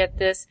they could get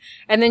this.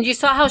 And then you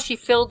saw how she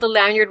filled the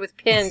lanyard with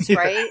pins,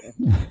 right?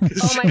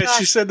 Oh my gosh.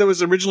 She said there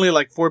was originally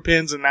like 4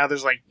 pins, and now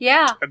there's like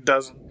Yeah. a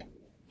dozen.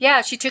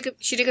 Yeah, she took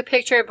a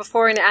picture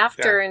before and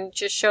after and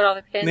just showed all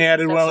the pins. And they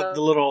added and one stuff, of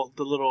so-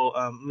 the little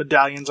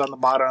medallions on the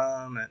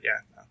bottom, and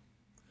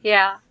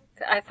Yeah,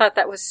 I thought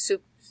that was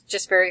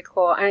just very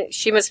cool.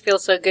 She must feel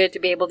so good to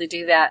be able to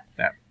do that.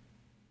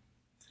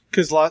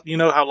 because you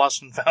know how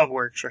Lost and Found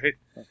works, right?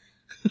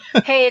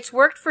 Hey, it's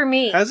worked for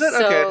me. Has it?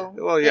 so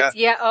Okay. Well, yeah.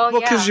 Oh, well, yeah.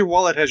 because your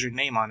wallet has your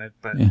name on it,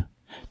 but Yeah.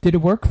 Did it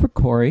work for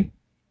Corey?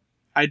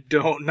 I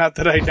don't. Not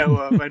that I know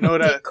of. I know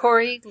Did that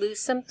Corey lose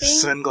something?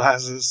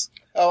 sunglasses.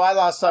 Oh, I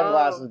lost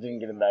sunglasses, didn't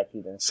get them back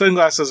either.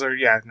 Sunglasses are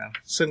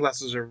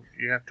Sunglasses are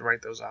you have to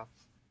write those off.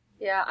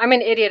 Yeah, I'm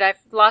an idiot. I've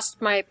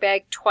lost my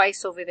bag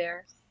twice over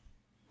there.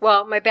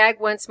 Well, my bag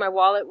once, my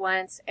wallet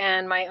once,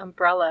 and my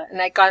umbrella,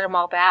 and I got them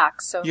all back.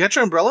 So You got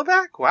your umbrella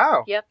back?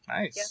 Wow. Yep.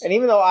 Nice. Yep. And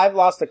even though I've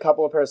lost a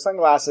couple of pairs of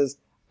sunglasses,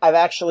 I've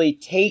actually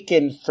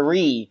taken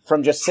 3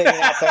 from just sitting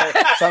out there,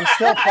 so I'm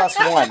still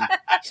 +1.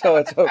 So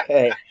it's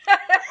okay.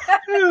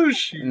 Oh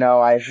shoot.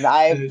 No,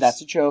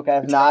 that's a joke. I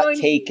have not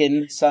Tony.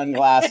 taken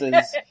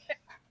sunglasses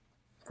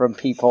from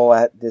people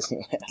at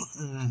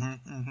Disneyland.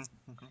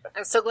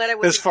 I'm so glad I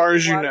wasn't As far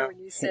as you water know. when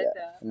you said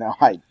that. No,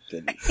 I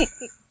didn't.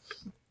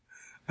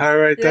 All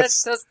right,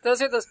 Those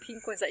that's are those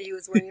pink ones that he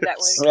was wearing that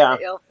were Yeah. kind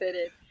of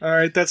ill-fitted. all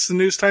right. That's the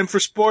news time for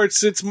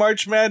sports. It's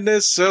March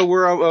Madness, so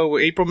we're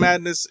April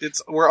Madness.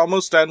 We're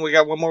almost done. We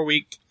got one more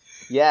week.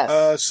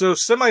 Yes. So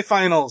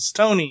semifinals,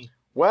 Tony.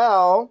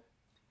 Well,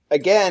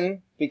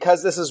 again,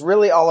 because this is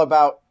really all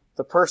about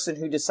the person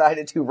who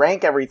decided to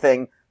rank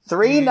everything,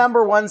 3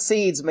 number 1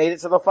 seeds made it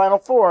to the Final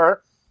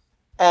Four.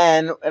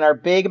 And in our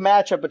big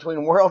matchup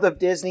between World of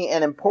Disney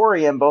and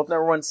Emporium, both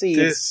number 1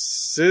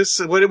 seeds.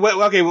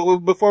 Okay. Well,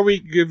 before we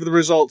give the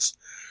results,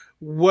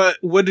 what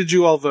did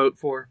you all vote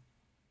for?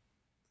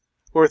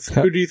 Or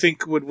who do you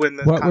think would win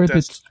the What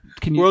contest?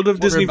 World of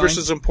Disney remind-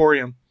 versus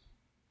Emporium.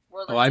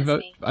 World of I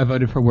Disney.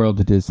 voted for World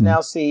of Disney.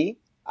 Now, see,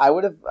 I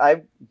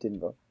didn't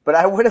vote, but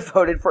I would have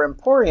voted for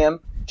Emporium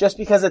just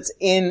because it's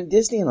in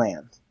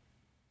Disneyland.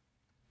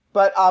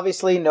 But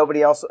obviously,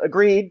 nobody else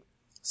agreed.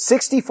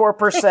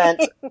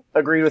 64%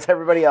 agreed with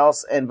everybody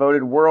else and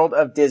voted World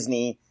of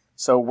Disney.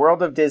 So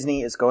World of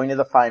Disney is going to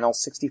the final,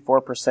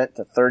 64%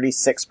 to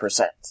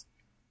 36%.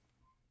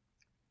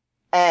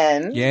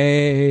 And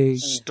Yay!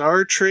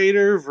 Star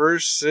Trader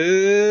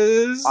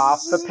versus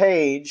Off the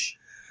Page.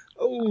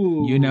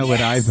 Oh, You know what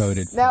I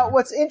voted for. Now,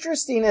 what's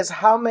interesting is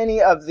how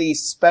many of the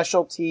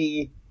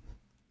specialty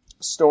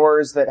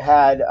stores that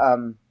had,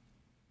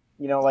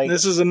 like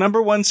this is a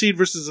number 1 seed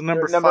versus a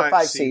number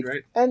 5 seed,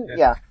 right? And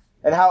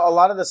and how a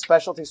lot of the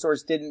specialty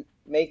stores didn't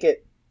make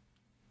it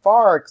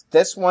far.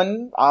 This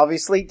one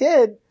obviously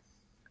did.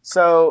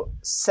 So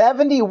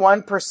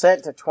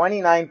 71% to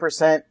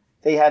 29%,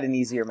 they had an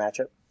easier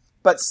matchup.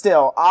 But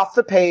still, Off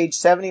the Page,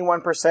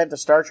 71% to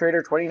Star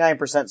Trader,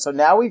 29%. So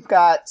now we've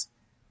got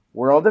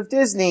World of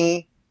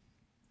Disney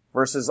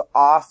versus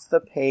Off the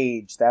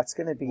Page. That's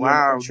going to be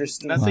an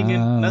interesting. Nothing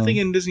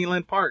in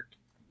Disneyland Park.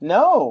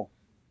 No.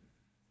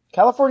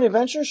 California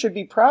Adventure should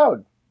be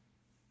proud.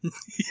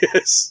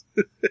 Yes.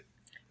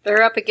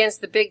 They're up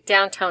against the big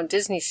downtown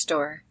Disney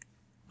store.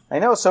 I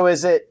know. So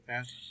is it?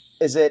 Yeah.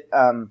 Is it?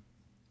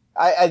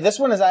 This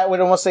one is. I would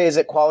almost say, is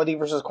it quality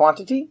versus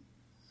quantity?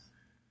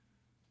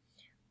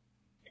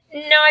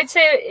 No, I'd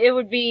say it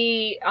would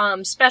be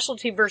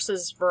specialty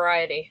versus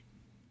variety.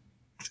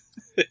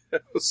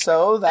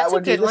 So that That's a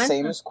would be good the one.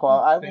 same as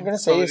quality. I'm going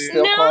to say it's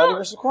still No. quality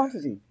versus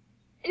quantity.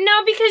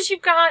 No, because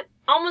you've got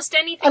almost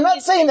anything. I'm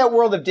not saying that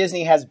World of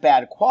Disney has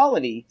bad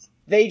quality.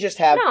 They just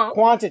have No.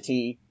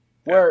 quantity,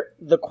 where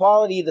the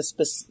quality, the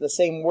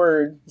same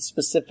word,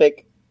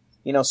 specific,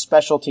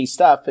 specialty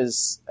stuff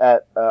is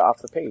at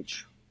Off the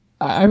Page.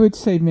 I would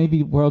say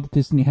maybe World of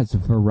Disney has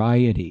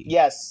variety.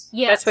 Yes.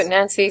 That's what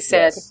Nancy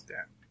said. Yes.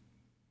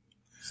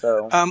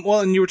 So. Well,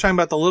 and you were talking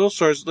about the little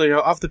stores.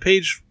 Off the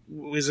Page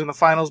was in the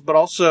finals, but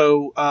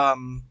also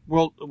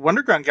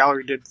Wonderground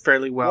Gallery did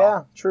fairly well.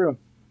 Yeah, true.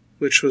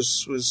 Which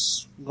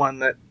was one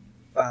that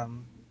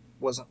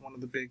wasn't one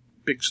of the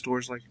big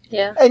stores like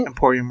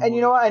Emporium. And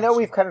you know what? I know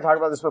we've kind of talked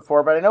about this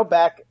before, but I know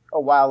back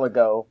a while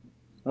ago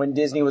when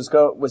Disney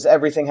was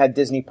everything had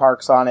Disney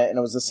parks on it, and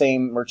it was the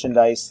same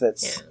merchandise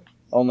that's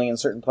only in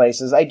certain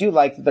places. I do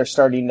like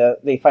that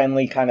they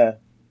finally kind of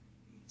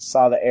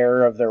saw the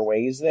error of their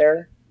ways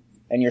there,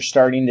 and you're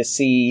starting to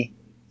see,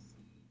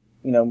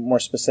 more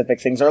specific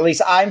things, or at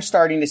least I'm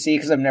starting to see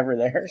because I'm never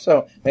there.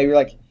 So maybe you're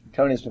like,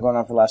 Tony's been going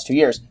on for the last 2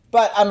 years,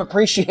 but I'm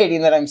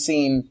appreciating that I'm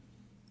seeing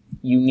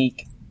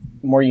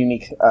more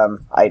unique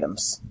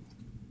items.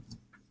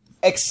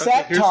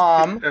 Except,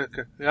 Tom,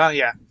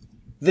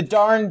 the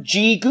darn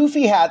G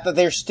Goofy hat that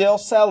they're still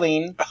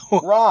selling.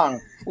 Wrong.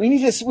 We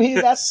need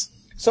to. That's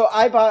so.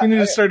 I bought. You need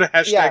to start a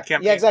hashtag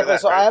campaign. Yeah, exactly. For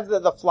that, so right? I have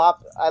the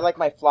flop. I like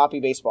my floppy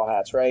baseball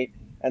hats, right?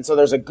 And so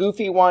there's a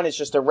Goofy one. It's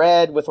just a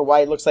red with a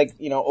white. Looks like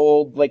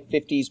old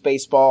 50s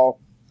baseball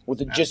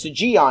with just a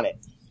G on it.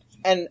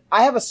 And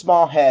I have a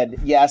small head.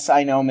 Yes,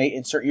 I know. May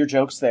insert your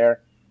jokes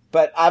there,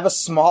 but I have a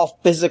small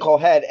physical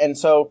head, and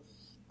so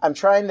I'm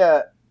trying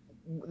to.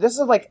 This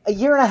is like a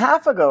year and a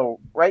half ago,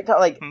 right?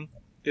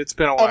 It's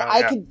been a while. And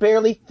I could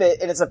barely fit,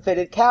 and it's a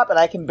fitted cap, and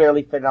I can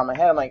barely fit it on my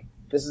head. I'm like,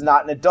 this is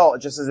not an adult. It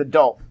just is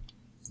adult.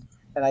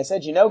 And I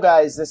said,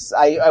 guys,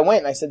 I went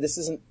and I said,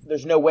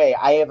 there's no way.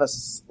 I have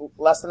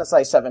less than a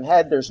size 7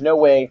 head. There's no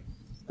way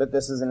that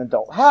this is an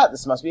adult hat.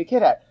 This must be a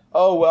kid hat.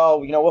 Oh, well,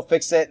 we'll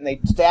fix it. And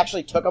they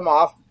actually took them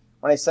off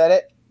when I said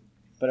it.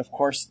 But of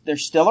course, they're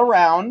still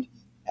around,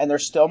 and they're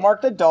still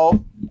marked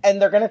adult,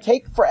 and they're going to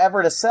take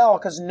forever to sell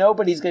because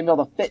nobody's going to be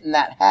able to fit in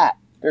that hat.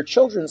 They're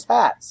children's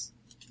hats.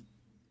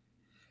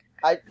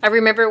 I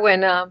remember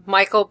when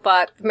Michael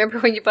remember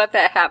when you bought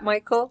that hat,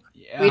 Michael?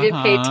 Yeah. We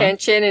didn't pay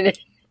attention, and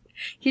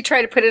he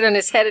tried to put it on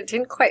his head. It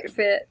didn't quite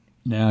fit.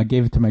 No, I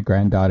gave it to my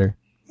granddaughter.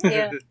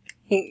 Yeah.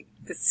 The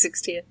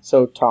 60th.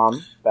 So,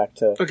 Tom, back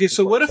to... Okay,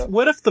 so what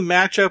if the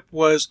matchup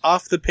was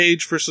Off the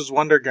Page versus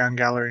Wonderground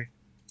Gallery?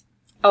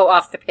 Oh,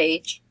 Off the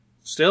Page.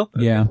 Still?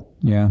 Yeah.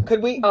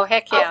 Could we... Oh,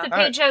 heck yeah. Off the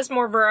Page has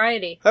more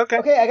variety. Okay.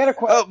 Okay, I got a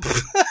question.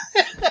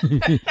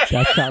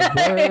 That's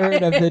our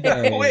word of the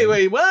day.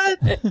 Wait, what?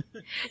 No,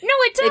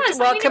 it does.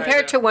 Well,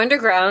 compared to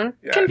Wonderground.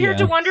 Compared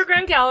to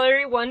Wonderground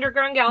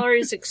Gallery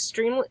is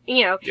extremely,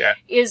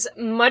 is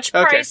much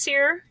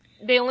pricier.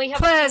 They only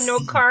have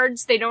note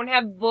cards. They don't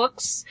have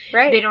books.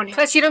 Right. They don't have...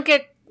 Plus, you don't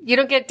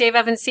get Dave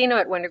Avancino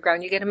at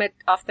Wonderground. You get him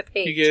Off the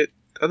Page. You get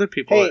other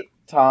people. Hey,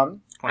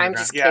 Tom, I'm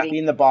just kidding.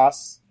 being the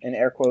boss, in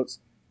air quotes.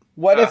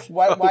 What if?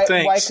 Why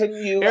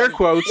couldn't you? Air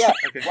quotes. Yeah.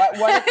 Okay.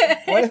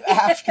 What if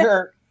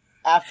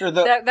after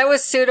the that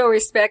was pseudo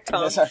respect,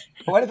 Tom. sorry,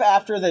 what if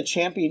after the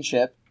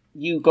championship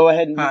you go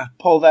ahead and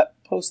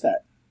post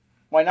that?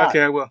 Why not?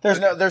 Okay, I will. There's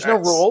no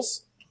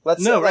rules.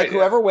 Let's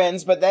whoever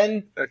wins, but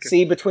then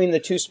see between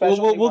the two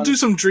special. We'll do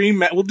some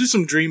dream. We'll do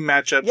some dream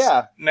matchups.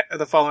 Yeah.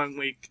 The following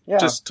week,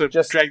 just to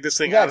drag this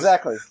thing out. Yeah,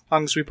 exactly. As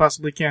long as we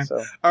possibly can.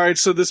 So. All right.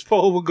 So this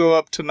poll will go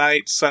up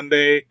tonight,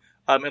 Sunday.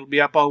 It'll be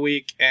up all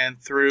week and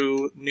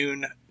through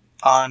noon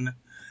on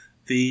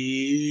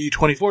the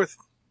 24th.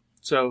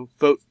 So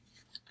vote,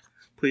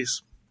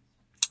 please.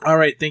 All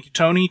right. Thank you,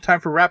 Tony. Time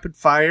for rapid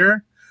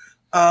fire.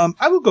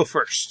 I will go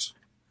first.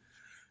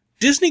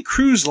 Disney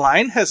Cruise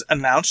Line has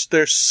announced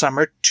their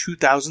summer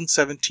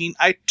 2017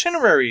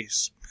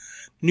 itineraries.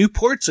 New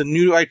ports and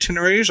new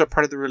itineraries are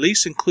part of the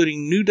release,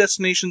 including new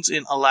destinations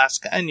in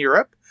Alaska and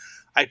Europe,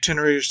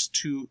 itineraries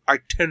to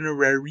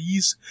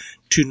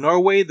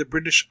Norway, the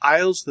British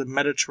Isles, the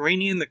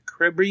Mediterranean, the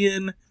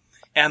Caribbean,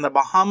 and the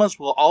Bahamas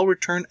will all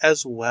return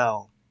as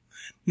well.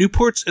 New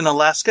ports in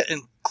Alaska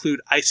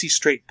include Icy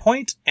Strait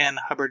Point and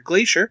Hubbard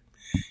Glacier.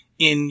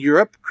 In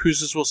Europe,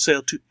 cruises will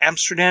sail to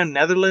Amsterdam,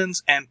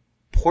 Netherlands, and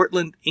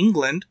Portland,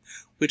 England,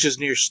 which is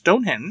near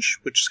Stonehenge,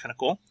 which is kind of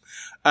cool.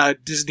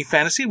 Disney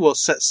Fantasy will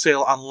set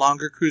sail on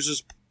longer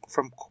cruises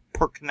from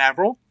Port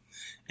Canaveral,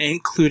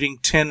 including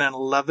 10 and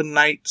 11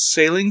 night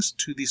sailings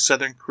to the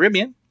Southern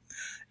Caribbean.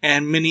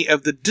 And many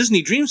of the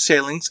Disney Dream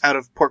sailings out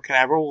of Port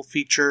Canaveral will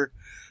feature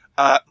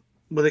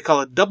what they call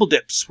a double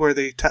dips, where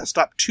they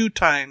stop 2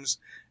 times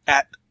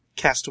at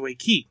Castaway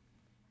Cay.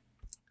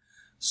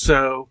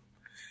 So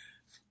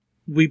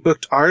we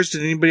booked ours.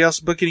 Did anybody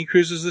else book any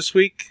cruises this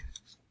week?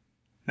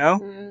 No?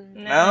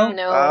 No.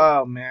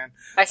 Oh, man.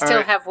 I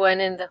still have one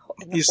in the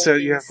You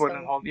said you have one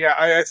in hold. Yeah,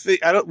 I think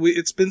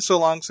it's been so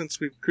long since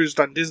we've cruised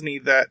on Disney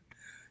that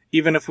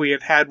even if we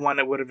had one,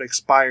 it would have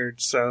expired.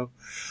 So,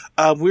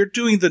 we're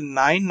doing the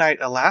 9-night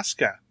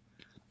Alaska.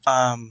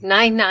 9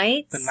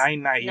 nights? The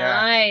 9-night,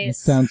 yeah. It Nice.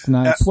 sounds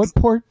nice. What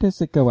port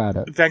does it go out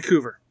of?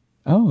 Vancouver.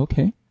 Oh,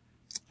 okay.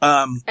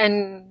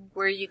 And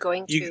where are you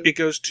going to? It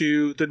goes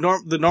to the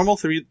normal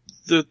 3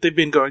 they've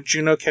been going,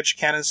 Juneau,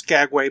 Ketchikan, and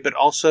Skagway, but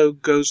also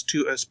goes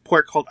to a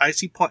port called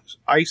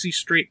Icy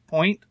Strait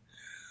Point,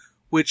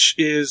 which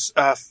is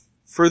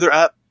further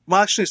up.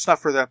 Well, actually, it's not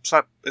further up.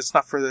 It's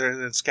not further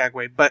than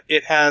Skagway, but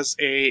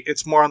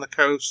it's more on the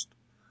coast,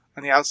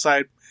 on the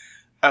outside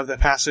of the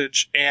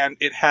passage, and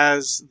it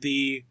has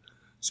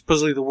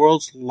supposedly the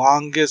world's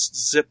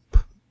longest zip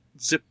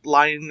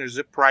line or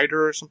zip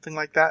rider or something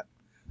like that.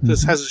 So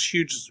this has this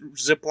huge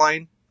zip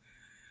line.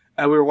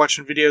 We were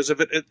watching videos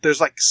of it. There's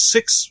like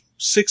six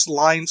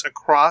lines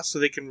across, so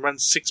they can run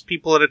 6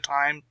 people at a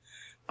time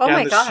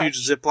down this huge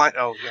zip line.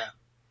 Oh yeah.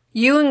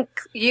 You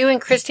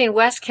and Christine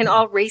West can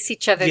all race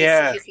each other to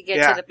see who can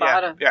get to the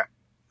bottom.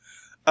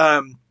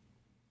 Yeah.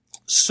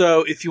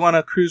 So if you want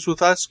to cruise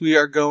with us, we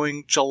are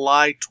going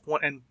July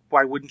 20, and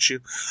why wouldn't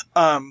you?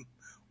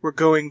 We're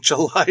going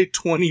July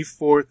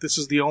 24th. This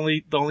is the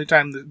only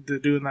time they're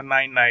doing the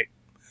 9-night.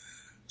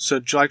 So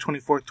July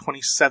 24th,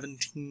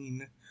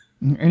 2017.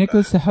 And it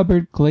goes to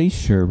Hubbard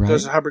Glacier, right? It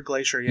goes to Hubbard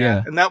Glacier,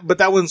 yeah. And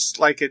that one's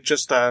like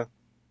just a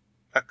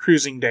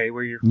cruising day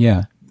where you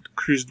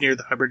cruise near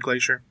the Hubbard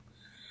Glacier.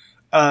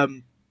 Let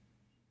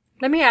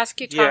me ask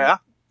you, Tom. Yeah.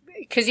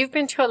 Because you've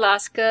been to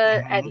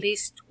Alaska at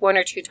least 1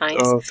 or 2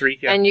 times. Oh, 3,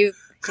 yeah. And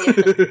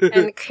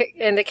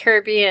and the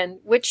Caribbean.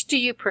 Which do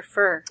you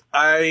prefer?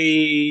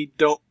 I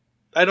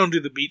don't do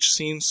the beach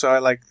scene, so I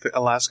like the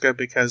Alaska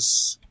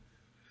because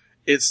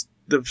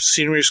the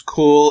scenery is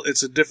cool.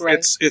 It's a different.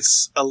 Right.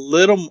 It's a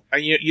little.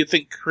 You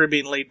think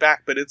Caribbean laid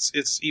back, but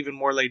it's even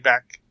more laid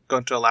back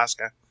going to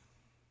Alaska.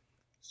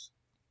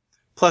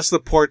 Plus, the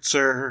ports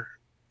are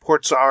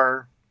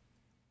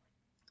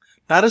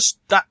not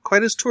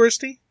quite as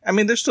touristy. I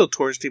mean, they're still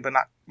touristy, but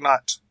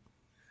not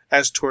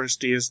as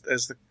touristy as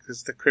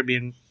the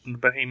Caribbean and the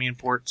Bahamian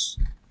ports.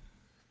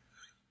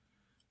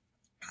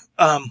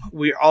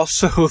 We're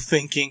also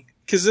thinking,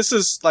 because this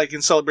is like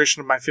in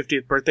celebration of my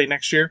 50th birthday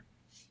next year,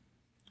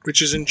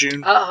 which is in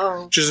June.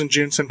 Oh. Which is in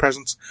June, send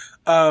presents.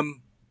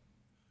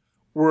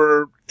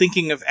 We're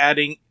thinking of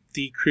adding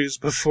the cruise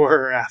before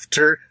or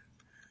after.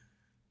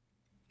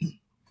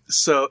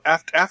 So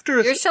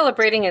after you're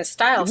celebrating in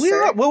style,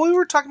 sir. We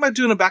were talking about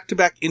doing a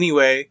back-to-back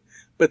anyway,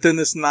 but then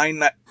this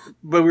 9-night.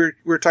 But we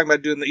were talking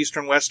about doing the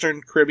Eastern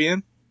Western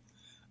Caribbean,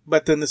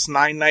 but then this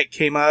 9-night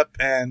came up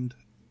and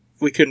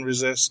we couldn't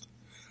resist.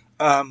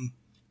 I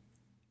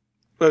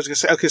was gonna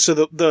say, okay, so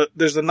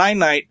there's the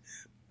 9-night.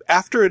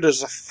 After it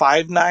is a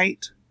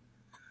 5-night,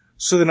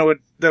 so then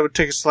that would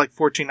take us to like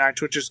 14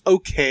 nights, which is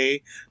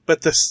okay.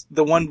 But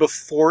the one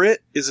before it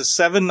is a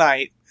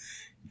 7-night.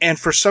 And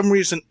for some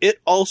reason,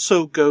 it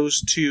also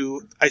goes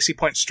to Icy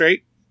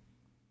Strait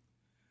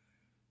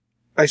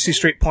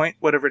Point,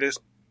 whatever it is.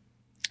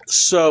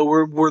 So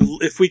we're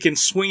if we can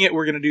swing it,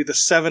 we're going to do the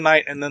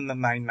 7-night and then the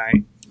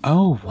 9-night.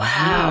 Oh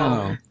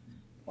wow,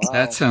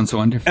 that sounds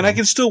wonderful. And I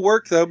can still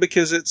work though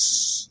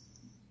because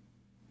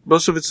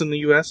most of it's in the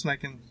U.S. and I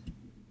can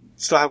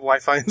still have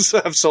Wi-Fi and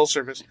still have cell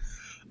service.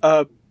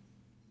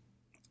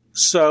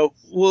 So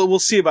we'll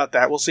see about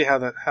that. We'll see how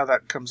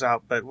that comes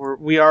out. But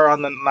we are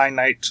on the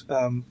 9-night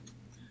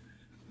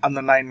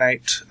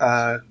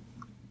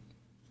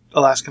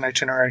Alaskan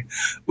itinerary,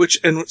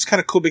 and it's kind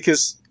of cool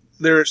because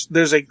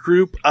there's a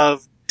group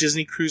of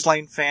Disney Cruise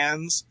Line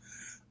fans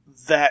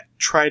that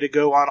try to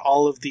go on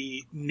all of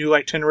the new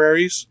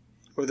itineraries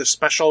or the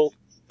special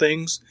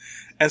things.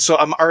 And so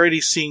I'm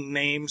already seeing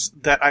names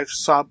that I've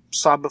saw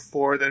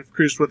before, that have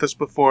cruised with us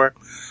before.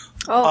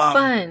 Oh,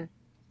 fun.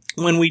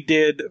 When we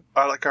did,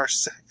 our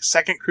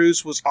second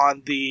cruise was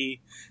on the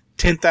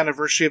 10th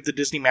anniversary of the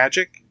Disney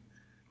Magic.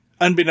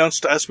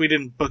 Unbeknownst to us, we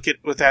didn't book it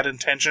with that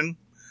intention.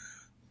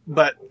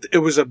 But it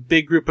was a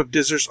big group of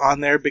Dizzers on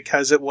there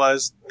because it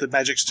was the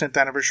Magic's 10th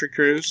anniversary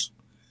cruise.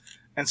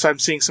 And so I'm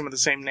seeing some of the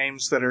same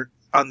names that are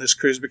on this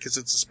cruise because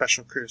it's a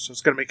special cruise. So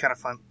it's going to be kind of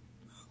fun.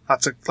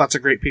 Lots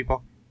of great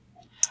people.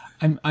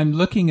 I'm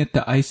looking at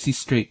the Icy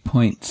Strait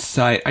Point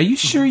site. Are you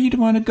sure you'd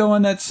want to go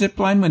on that zip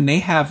line when they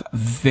have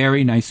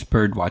very nice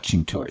bird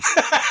watching tours?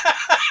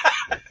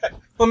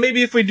 Well,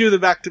 maybe if we do the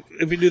back to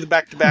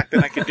back,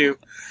 then I could do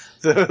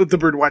the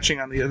bird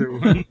watching on the other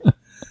one.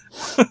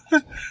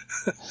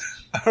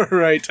 All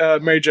right,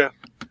 Mary Jo.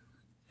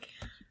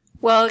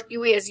 Well,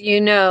 as you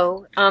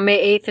know,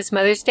 May 8th is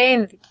Mother's Day,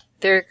 and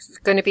there's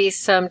going to be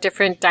some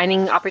different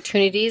dining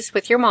opportunities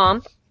with your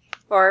mom,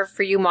 or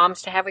for you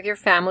moms to have with your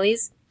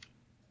families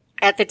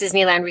at the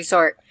Disneyland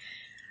Resort.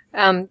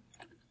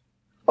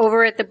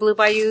 Over at the Blue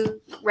Bayou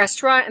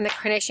Restaurant and the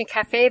Carnation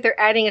Cafe, they're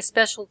adding a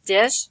special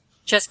dish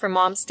just for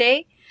Mom's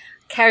Day.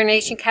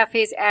 Carnation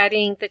Cafe is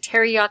adding the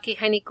teriyaki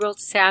honey grilled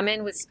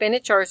salmon with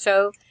spinach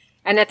orzo.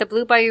 And at the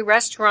Blue Bayou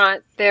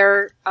Restaurant,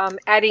 they're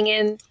adding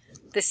in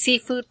the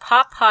seafood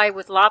pot pie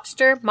with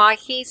lobster,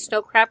 mahi,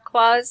 snow crab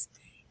claws,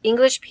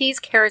 English peas,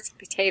 carrots, and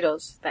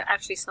potatoes. That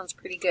actually sounds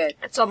pretty good.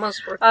 It's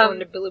almost worth going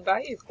to Blue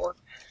Bayou for.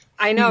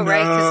 I know,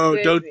 right?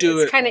 No, don't do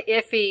it. It's kind of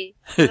iffy.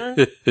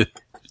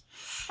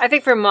 I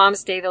think for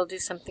Mom's Day, they'll do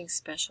something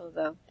special,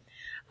 though.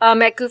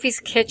 At Goofy's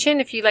Kitchen,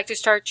 if you'd like to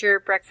start your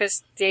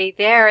breakfast day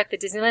there at the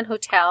Disneyland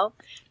Hotel,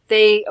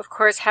 they, of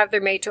course, have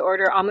their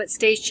made-to-order omelet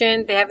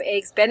station. They have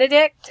eggs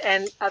Benedict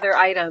and other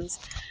items.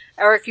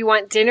 Or if you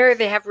want dinner,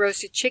 they have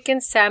roasted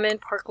chicken, salmon,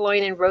 pork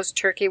loin, and roast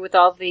turkey with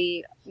all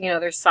the,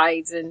 their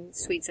sides and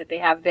sweets that they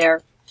have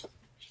there.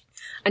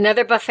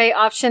 Another buffet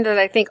option that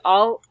I think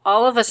all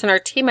of us on our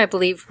team, I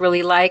believe,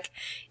 really like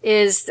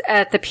is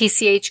at the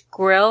PCH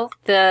Grill,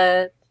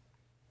 the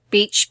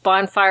Beach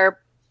Bonfire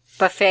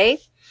Buffet.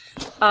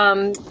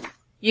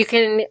 You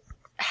can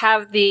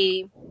have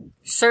the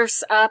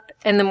surfs up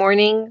in the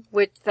morning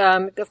with,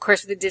 of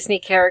course, with the Disney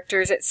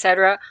characters,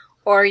 etc.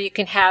 Or you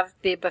can have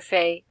the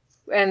buffet,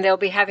 and they'll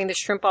be having the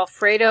shrimp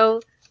Alfredo,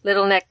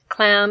 little neck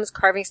clams,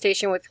 carving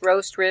station with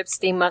roast ribs,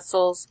 steamed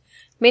mussels,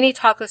 mini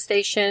taco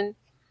station,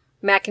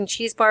 mac and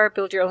cheese bar,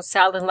 build your own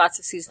salad, and lots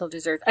of seasonal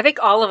desserts. I think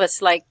all of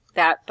us like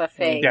that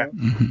buffet. Yeah.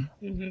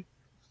 Mm-hmm.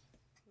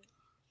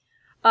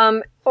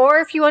 Or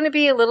if you want to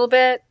be go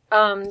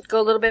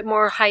a little bit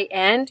more high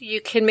end,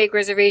 you can make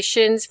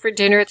reservations for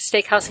dinner at the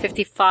Steakhouse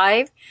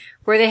 55,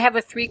 where they have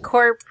a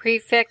 3-course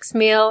prefix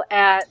meal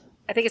at,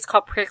 I think it's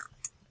called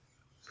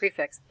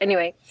prefix.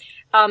 Anyway,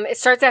 it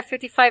starts at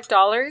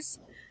 $55,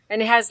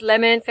 and it has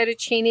lemon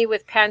fettuccine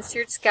with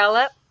pan-seared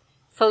scallop,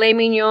 filet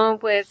mignon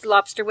with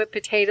lobster whipped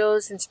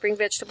potatoes and spring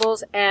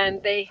vegetables,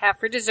 and they have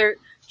for dessert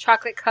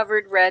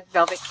chocolate-covered red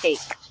velvet cake.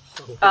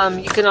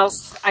 You can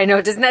also, I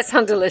know, doesn't that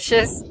sound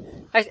delicious?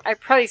 I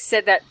probably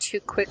said that too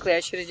quickly.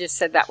 I should have just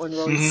said that one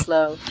really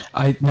slow.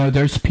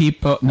 There's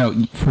people,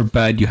 for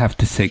Bud, you have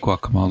to say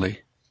guacamole.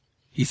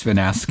 He's been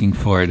asking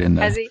for it in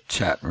the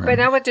chat room. But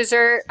now with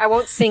dessert, I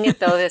won't sing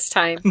it though this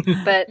time.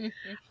 But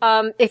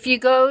if you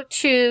go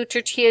to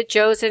Tortilla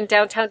Joe's in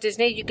downtown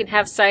Disney, you can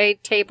have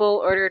side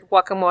table ordered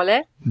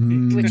guacamole,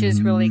 which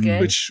is really good.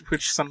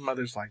 Which some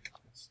mothers like.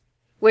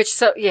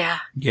 Yeah.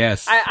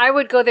 Yes. I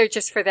would go there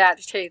just for that,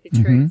 to tell you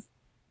the truth.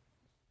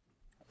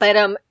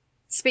 But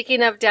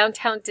speaking of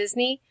downtown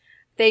Disney,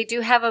 they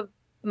do have a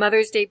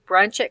Mother's Day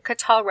brunch at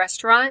Catal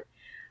Restaurant.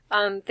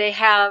 They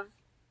have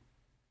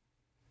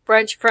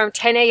brunch from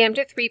 10 a.m.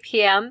 to 3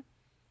 p.m.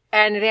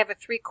 And they have a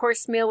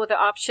 3-course meal with an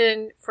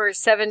option for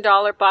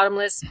 $7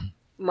 bottomless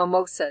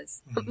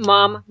mimosas.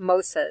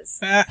 Mom-mosas.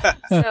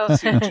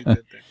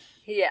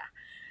 Yeah.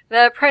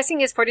 The pricing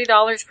is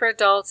 $40 for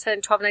adults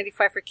and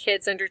 $12.95 for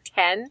kids under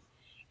 10.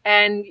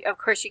 And, of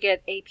course, you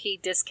get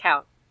AP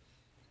discount.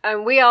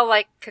 And we all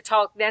like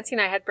Catal. Nancy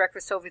and I had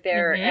breakfast over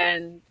there,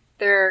 and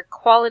their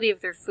quality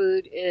of their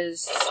food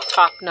is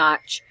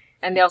top-notch.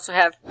 And they also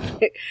have,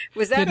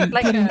 was that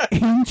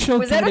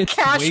a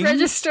cash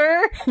register?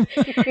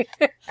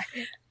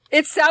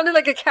 It sounded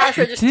like a cash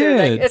register.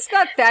 Like, it's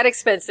not that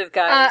expensive,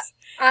 guys.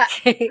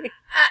 I'm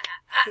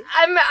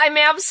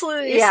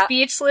absolutely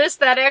speechless.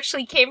 That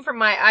actually came from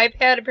my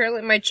iPad.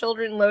 Apparently my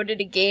children loaded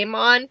a game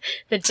on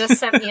that just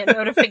sent me a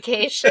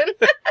notification.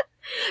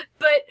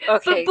 But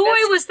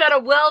boy, was that a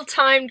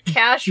well-timed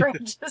cash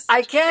register.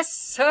 I guess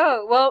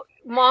so. Well,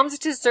 moms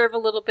deserve a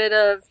little bit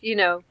of,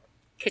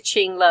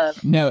 ka-ching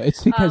love. No,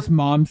 it's because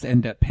moms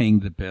end up paying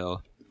the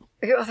bill.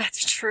 Oh,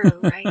 that's true,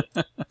 right?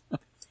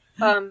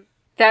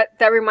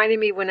 That reminded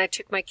me when I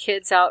took my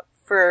kids out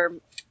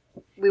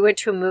we went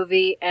to a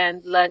movie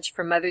and lunch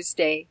for Mother's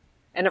Day.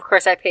 And of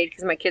course I paid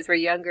because my kids were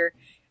younger.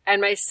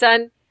 And my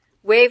son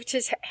waved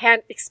his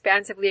hand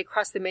expansively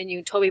across the menu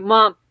and told me,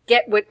 Mom,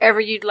 get whatever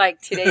you'd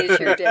like. Today is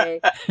your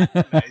day.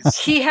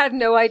 Nice. He had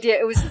no idea.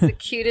 It was the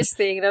cutest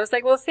thing. And I was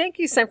like, well, thank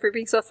you, son, for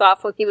being so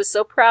thoughtful. He was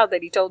so proud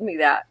that he told me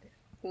that.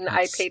 And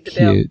I paid the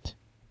bill.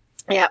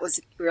 Yeah, it was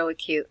really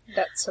cute.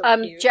 That's so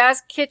cute.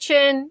 Jazz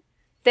Kitchen,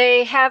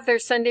 they have their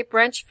Sunday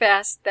brunch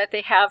fest that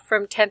they have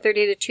from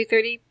 10:30 to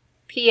 2:30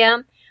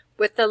 p.m.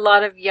 with a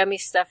lot of yummy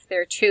stuff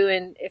there too.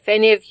 And if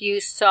any of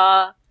you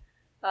saw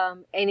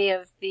any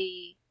of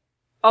the,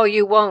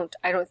 you won't,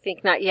 I don't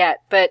think, not yet.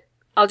 But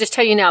I'll just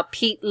tell you now,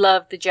 Pete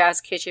loved the Jazz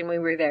Kitchen when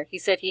we were there. He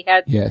said he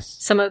had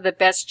some of the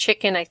best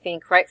chicken, I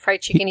think, right?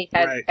 Fried chicken he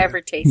had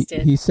ever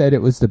tasted. He said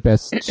it was the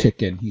best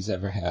chicken he's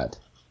ever had.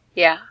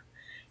 Yeah.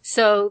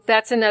 So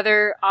that's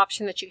another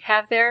option that you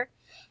have there.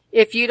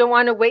 If you don't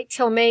want to wait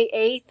till May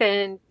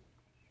 8th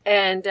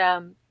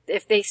and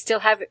if they still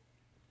have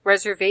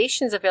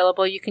reservations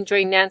available, you can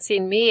join Nancy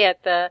and me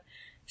at the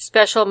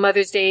special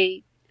Mother's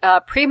Day,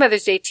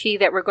 pre-Mother's Day tea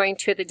that we're going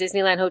to at the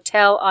Disneyland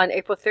Hotel on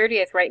April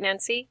 30th, right,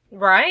 Nancy?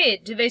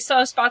 Right. Do they still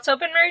have spots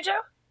open, Mary Jo?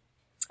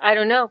 I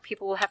don't know.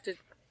 People will have to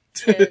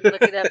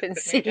look it up and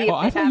see. Oh,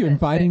 I thought you were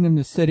inviting them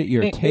to sit at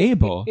your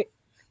table.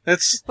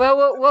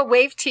 Well, we'll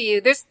wave to you.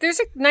 There's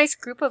a nice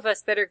group of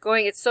us that are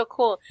going. It's so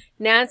cool.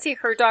 Nancy,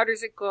 her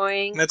daughters are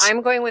going.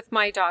 I'm going with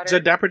my daughter. Is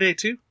that Dapper Day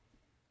too?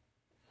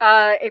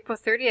 April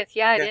 30th.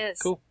 Yeah, it is.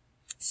 Cool.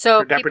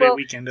 So or Dapper Day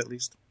weekend at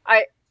least.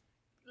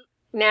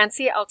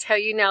 Nancy, I'll tell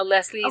you now,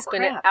 Leslie's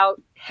going to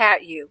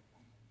out-hat you.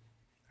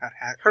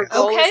 Out-hat? Her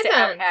goal is Okay, to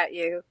then. out-hat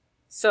you.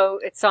 So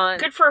it's on.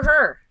 Good for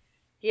her.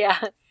 Yeah.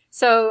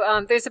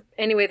 So there's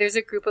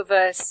a group of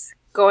us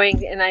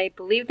going, and I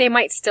believe they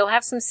might still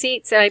have some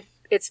seats. And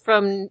it's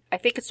from, I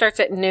think it starts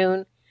at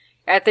noon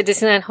at the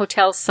Disneyland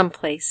Hotel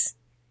someplace.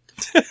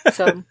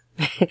 So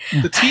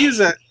The tea is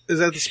that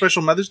the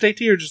special Mother's Day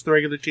tea or just the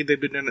regular tea they've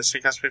been doing at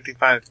Steakhouse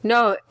 55?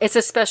 no, it's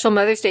a special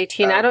Mother's Day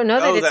tea, and I don't know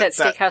that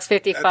it's at Steakhouse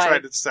 55. That's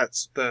right.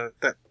 That's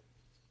that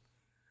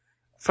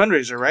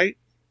fundraiser, right?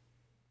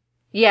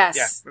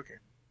 Yes. Yeah. Okay.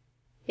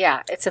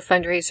 Yeah, it's a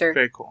fundraiser.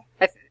 Very cool.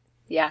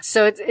 Yeah,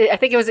 so I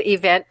think it was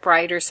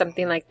Eventbrite or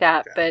something like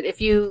that. Yeah. But if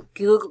you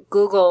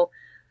Google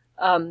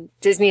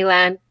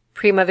Disneyland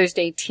pre-Mother's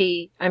Day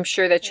tea, I'm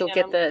sure that you'll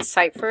get the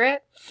site for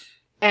it.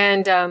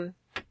 And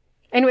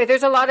anyway,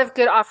 there's a lot of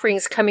good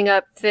offerings coming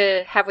up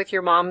to have with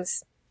your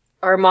moms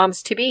or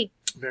moms to be.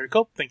 Very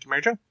cool. Thank you,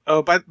 Mary Jo.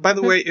 Oh, by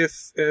the way,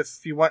 if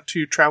you want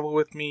to travel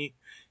with me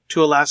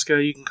to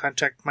Alaska, you can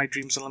contact my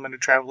Dreams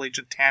Unlimited travel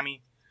agent,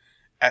 Tammy,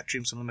 at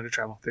Dreams Unlimited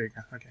Travel. There you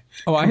go. Okay.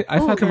 Oh, I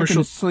thought you were going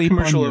to sleep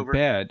on your over.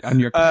 bed,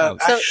 on your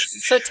couch.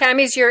 So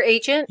Tammy's your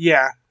agent?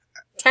 Yeah.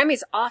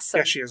 Tammy's awesome.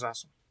 Yeah, she is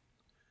awesome.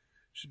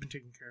 She's been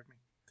taking care of me.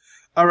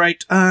 All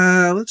right,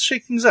 let's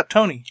shake things up.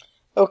 Tony.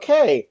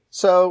 Okay,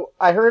 so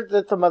I heard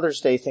that the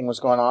Mother's Day thing was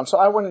going on, so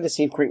I wanted to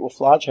see if Great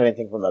Wolf Lodge had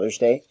anything for Mother's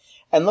Day,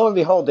 and lo and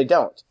behold, they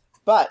don't.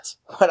 But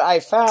what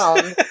I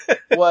found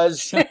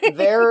was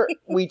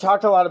we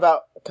talked a lot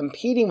about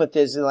competing with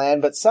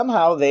Disneyland, but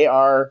somehow they've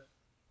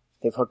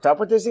hooked up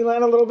with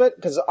Disneyland a little bit,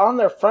 because on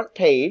their front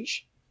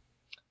page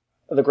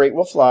of the Great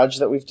Wolf Lodge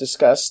that we've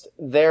discussed,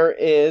 there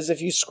is,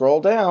 if you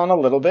scroll down a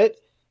little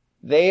bit,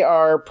 they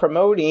are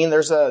promoting,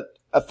 there's a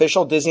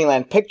official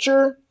Disneyland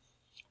picture,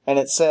 and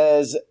it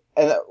says,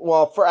 I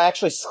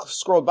actually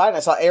scrolled by and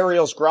I saw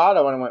Ariel's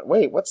Grotto, and I went,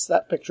 wait, what's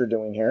that picture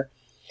doing here?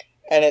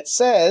 And it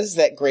says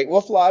that Great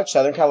Wolf Lodge,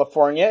 Southern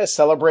California, is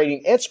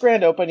celebrating its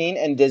grand opening,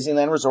 and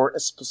Disneyland Resort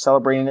is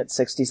celebrating its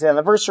 60th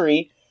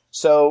anniversary.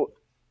 So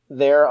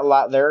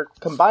they're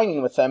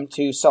combining with them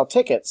to sell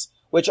tickets,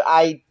 which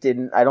I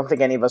don't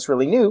think any of us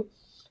really knew.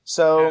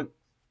 So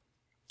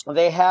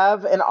they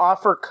have an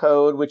offer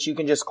code, which you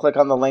can just click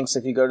on the links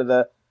if you go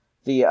to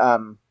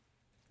the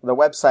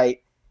website.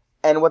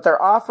 And what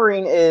they're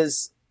offering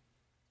is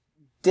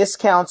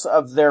discounts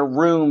of their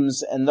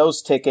rooms and those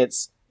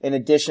tickets in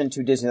addition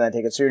to Disneyland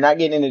tickets. So you're not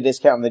getting a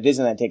discount on the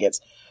Disneyland tickets.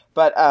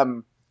 But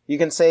you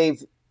can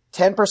save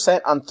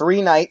 10% on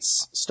 3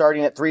 nights,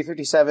 starting at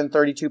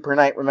 $357.32 per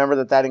night.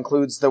 Remember that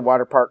includes the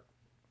water park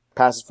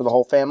passes for the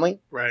whole family.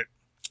 Right.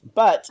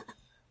 But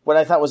what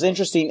I thought was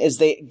interesting is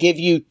they give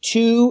you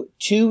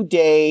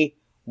 2-day,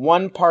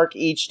 1 park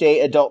each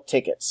day adult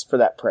tickets for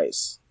that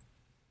price.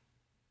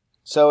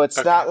 So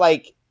it's not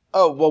like,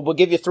 we'll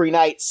give you 3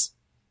 nights,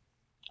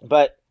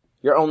 but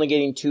you're only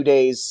getting 2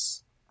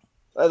 days.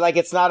 Like,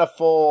 it's not a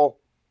full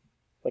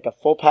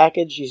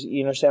package.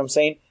 You understand what I'm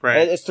saying?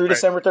 Right. It's through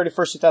December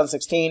 31st,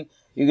 2016.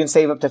 You can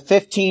save up to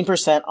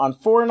 15% on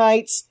 4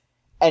 nights.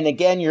 And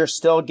again, you're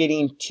still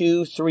getting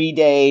 2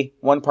 3-day,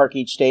 1 park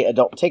each day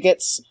adult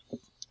tickets.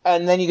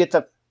 And then you get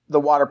the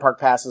water park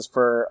passes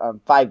for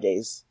 5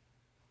 days.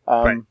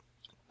 Right.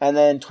 And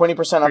then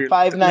 20% on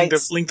 5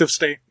 nights. Length of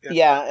stay.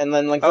 Yeah, and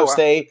then length of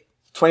stay.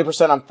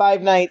 20% on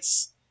 5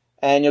 nights.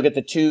 And you'll get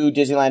the 2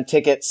 Disneyland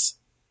tickets.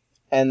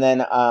 And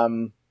then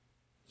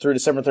through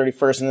December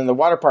 31st, and then the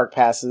water park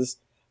passes.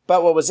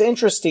 But what was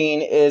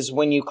interesting is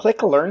when you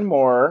click Learn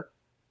More,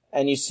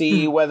 and you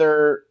see what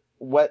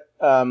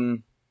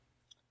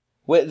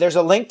There's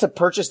a link to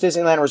purchase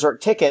Disneyland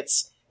Resort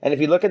tickets, and if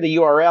you look at the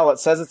URL, it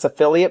says it's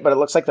affiliate, but it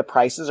looks like the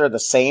prices are the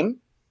same.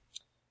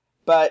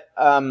 But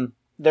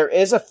there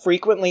is a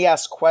frequently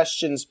asked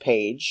questions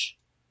page,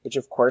 which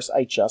of course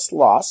I just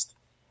lost,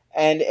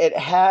 and it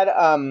had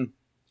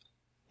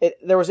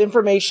there was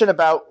information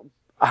about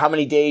how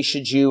many days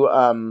should you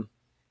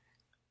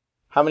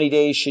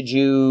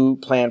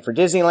plan for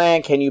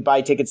Disneyland? Can you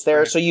buy tickets there?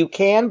 Right. So you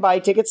can buy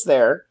tickets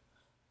there.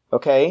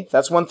 Okay,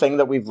 that's one thing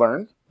that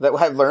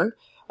I've learned.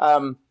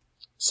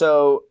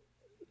 So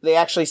they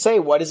actually say,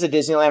 what is a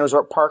Disneyland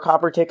Resort Park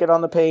Hopper ticket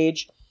on the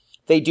page?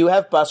 They do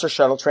have bus or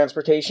shuttle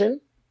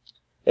transportation.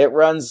 It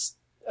runs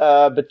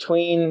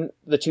between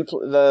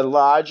the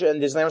lodge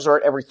and Disneyland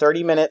Resort every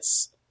 30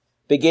 minutes,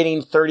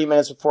 beginning 30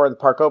 minutes before the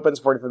park opens,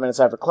 45 minutes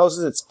after it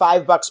closes. It's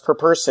 $5 per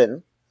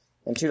person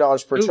and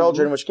 $2 per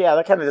children, which,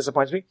 that kind of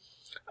disappoints me.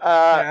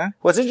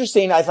 What's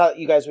interesting, I thought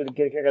you guys would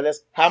get a kick out of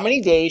this. How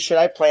many days should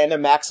I plan to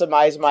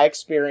maximize my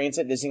experience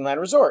at Disneyland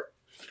Resort?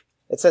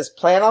 It says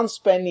plan on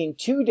spending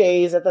 2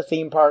 days at the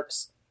theme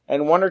parks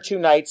and 1 or 2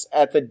 nights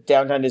at the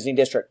Downtown Disney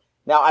District.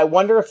 Now, I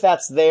wonder if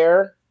that's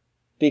there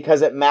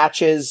because it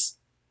matches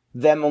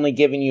them only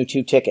giving you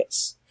 2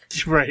 tickets.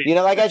 Right. You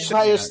know, like I just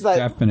thought it was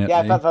definitely. Yeah,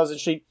 I thought that was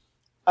interesting.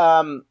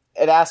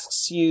 It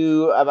asks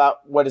you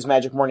about what is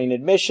Magic Morning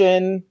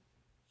admission.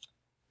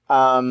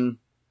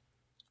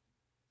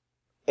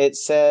 It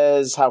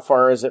says how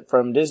far is it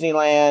from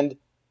Disneyland?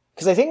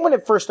 Because I think when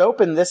it first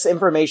opened, this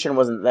information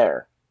wasn't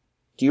there.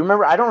 Do you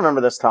remember? I don't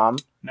remember this, Tom.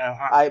 No.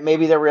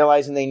 Maybe they're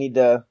realizing they need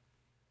to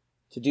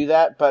do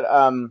that, but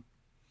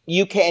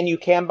you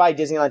can buy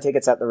Disneyland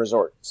tickets at the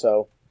resort.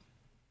 So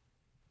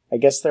I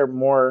guess they're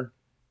more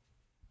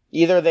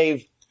either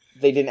they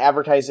didn't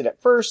advertise it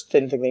at first,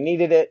 didn't think they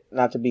needed it,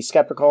 not to be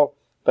skeptical,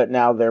 but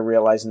now they're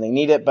realizing they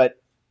need it.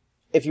 But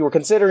if you were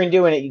considering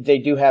doing it, they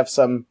do have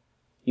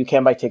you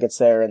can buy tickets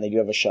there, and they do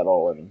have a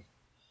shuttle, and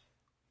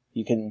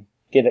you can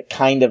get a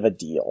kind of a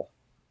deal.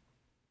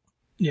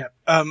 Yeah.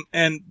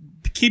 And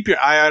keep your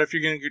eye out if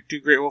you're going to do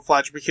Great Wolf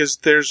Lodge, because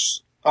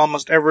there's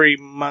almost every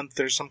month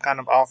there's some kind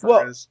of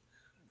offer as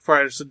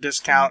far as a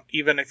discount.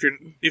 Even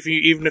if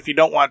you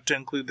don't want to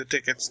include the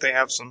tickets, they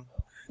have some.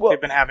 They've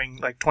been having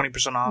like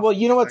 20% off. Well,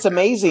 you know what's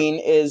amazing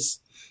is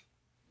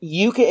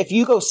if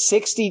you go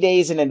 60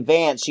 days in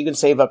advance, you can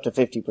save up to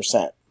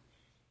 50%.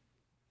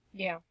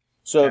 Yeah.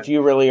 So if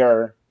you really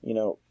are,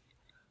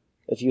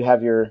 if you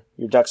have your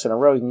ducks in a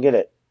row, you can get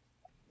it.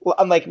 Well,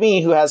 unlike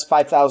me, who has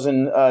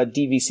 5,000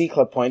 DVC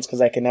club points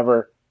because I can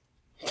never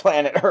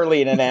plan it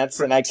early in advance,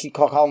 and I keep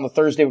calling the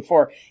Thursday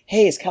before.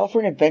 Hey, is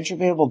California Adventure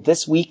available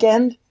this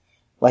weekend?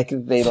 Like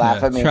they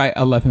laugh at me. Try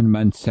 11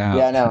 months out.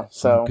 Yeah, I know.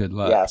 So good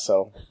luck. Yeah.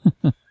 So,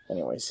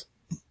 anyways.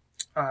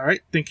 All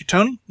right. Thank you,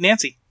 Tony.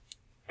 Nancy.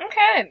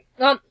 Okay.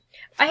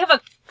 I have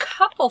a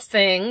couple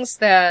things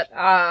that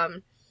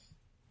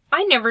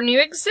I never knew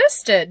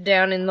existed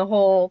down in the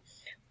whole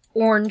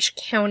Orange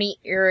County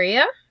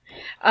area.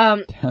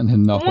 Down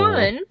in the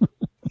one, hole.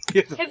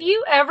 Have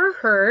you ever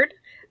heard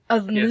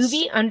of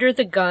movie Under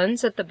the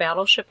Guns at the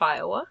Battleship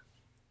Iowa?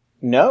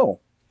 No.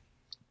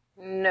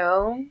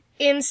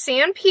 In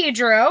San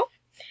Pedro,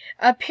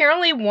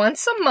 apparently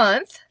once a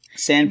month,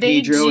 San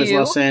Pedro is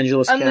Los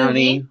Angeles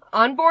County.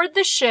 On board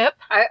the ship.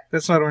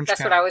 That's not Orange County.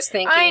 That's what I was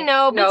thinking. I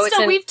know, but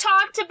still, we've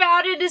talked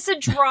about it as a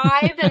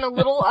drive and a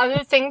little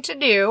other thing to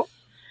do.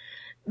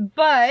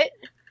 But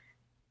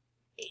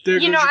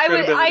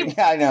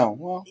I know.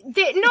 Well,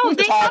 they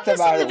have this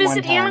on the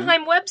Visit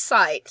Anaheim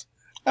website.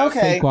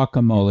 Okay.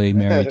 Guacamole,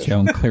 Mary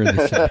Jo, clear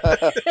this up.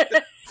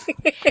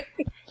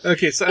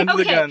 Okay, so Under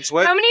the Guns.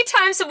 What? How many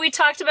times have we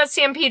talked about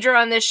San Pedro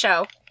on this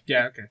show?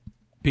 Yeah, okay.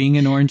 Being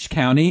in Orange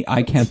County,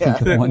 I can't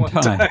think of one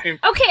time. Okay,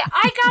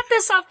 I got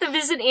this off the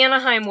Visit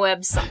Anaheim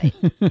website.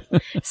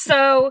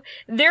 So,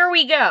 there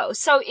we go.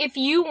 So, if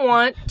you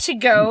want to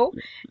go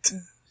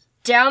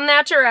down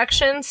that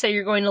direction, say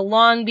you're going to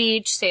Long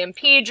Beach, San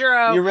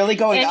Pedro. You're really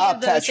going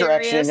up that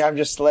direction. Areas. I'm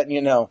just letting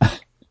you know.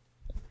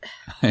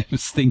 I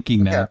was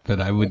thinking that,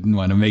 but I wouldn't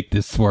want to make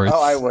this worse.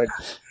 Oh, I would.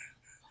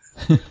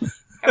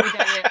 Are we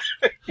done yet?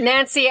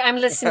 Nancy, I'm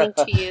listening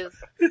to you.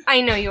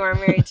 I know you are,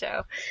 Mary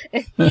Jo.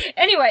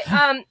 Anyway,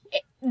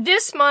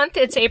 this month,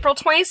 it's April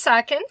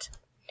 22nd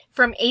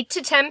from 8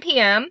 to 10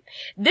 p.m.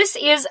 This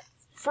is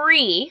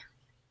free.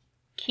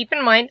 Keep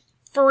in mind,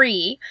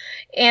 free.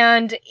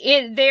 And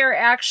they're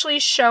actually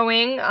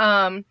showing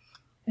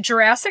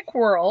Jurassic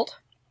World.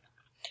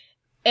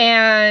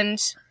 And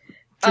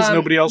because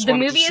nobody else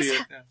wanted to see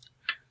it. Yeah.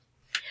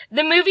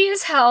 The movie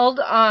is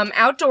held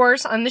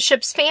outdoors on the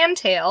ship's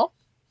fantail.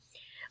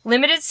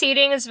 Limited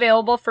seating is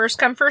available, first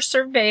come, first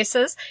served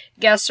basis.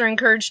 Guests are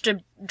encouraged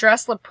to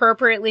dress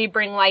appropriately,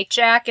 bring light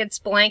jackets,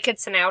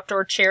 blankets, and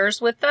outdoor chairs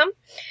with them.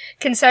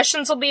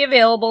 Concessions will be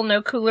available,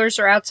 no coolers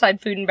or outside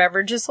food and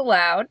beverages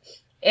allowed.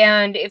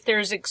 And if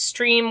there's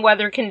extreme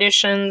weather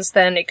conditions,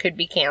 then it could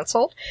be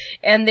canceled.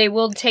 And they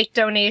will take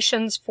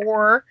donations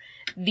for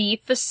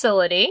the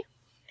facility.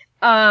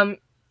 Another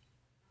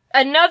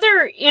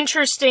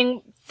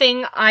interesting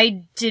thing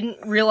I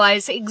didn't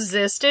realize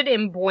existed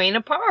in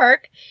Buena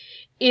Park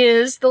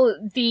is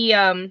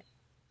the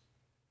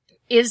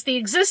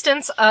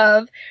existence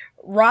of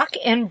Rock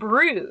and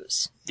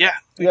Brews. Yeah,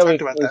 we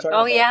talked about that.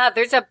 Oh yeah,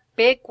 there's a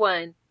big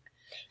one.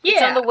 Yeah.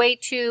 It's on the way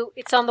to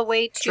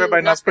right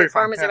by Knott's Berry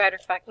Farm, as a matter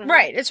of fact. Mhm.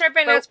 Right, it's right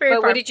by Knott's Berry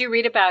Farm. But what did you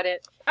read about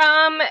it?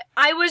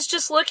 I was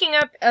just looking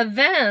up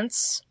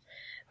events,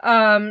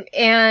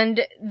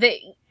 and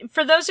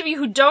for those of you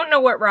who don't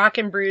know what Rock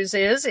and Brews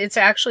is, it's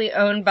actually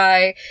owned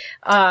by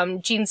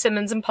Gene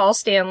Simmons and Paul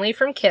Stanley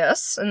from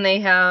Kiss, and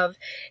they have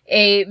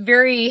a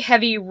very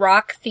heavy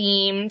rock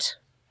themed,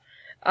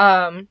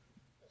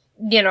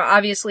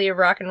 obviously a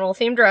rock and roll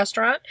themed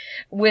restaurant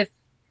with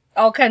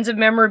all kinds of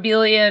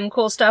memorabilia and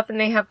cool stuff, and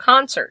they have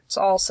concerts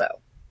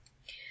also.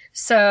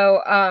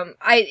 So,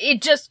 I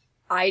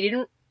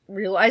didn't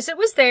realize it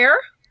was there.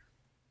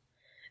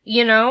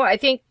 I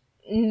think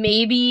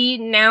maybe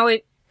now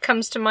it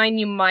comes to mind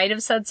you might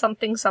have said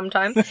something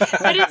sometime,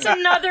 but it's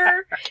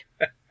another...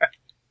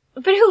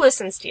 But who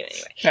listens to you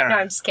anyway? No,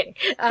 I'm just kidding.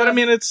 But I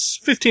mean, it's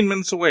 15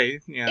 minutes away.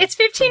 Yeah, it's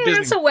 15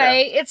 minutes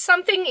away. Yeah. It's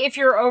something if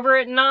you're over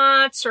at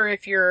Knott's or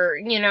if you're,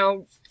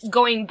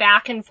 going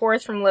back and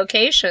forth from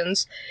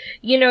locations,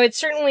 it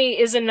certainly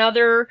is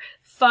another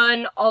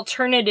fun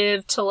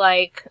alternative to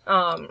like,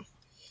 House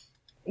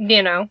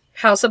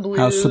of Blues.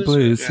 House of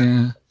Blues,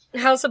 yeah.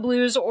 House of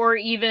Blues or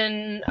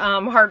even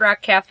Hard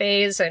Rock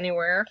Cafes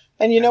anywhere.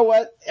 And you know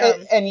what?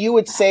 And you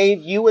would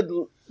save,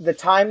 the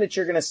time that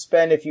you're going to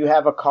spend if you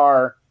have a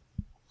car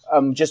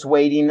just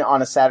waiting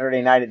on a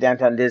Saturday night at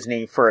Downtown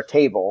Disney for a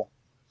table,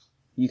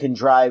 you could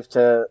drive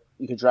to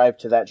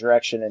that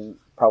direction and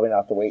probably not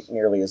have to wait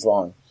nearly as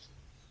long.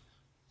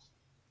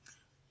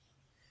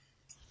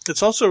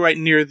 It's also right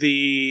near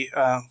the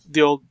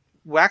old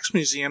wax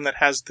museum that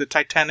has the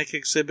Titanic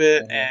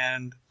exhibit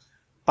and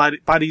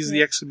Bodies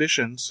the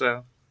exhibition.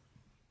 So,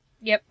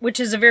 yep, which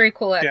is a very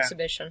cool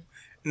exhibition.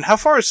 And how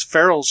far is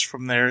Farrell's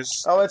from there?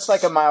 It's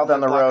like a mile down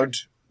the road.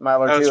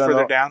 Mile or two. It's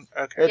further down?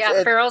 Okay.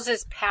 Farrell's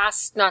is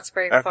past Knott's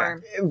Berry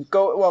Farm.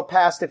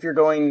 Past if you're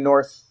going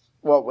north.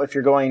 Well, if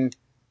you're going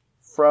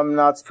from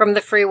Knott's... From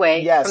the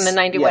freeway. Yes. From the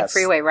 91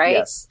 freeway, right?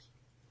 Yes.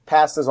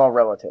 Past is all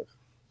relative.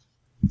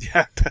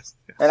 Yeah.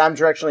 And I'm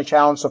directionally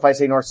challenged, so if I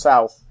say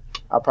north-south,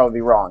 I'll probably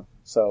be wrong.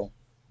 So.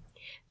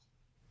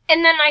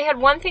 And then I had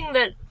one thing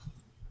that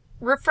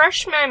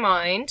refreshed my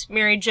mind,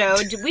 Mary Jo.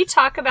 Did we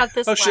talk about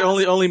this?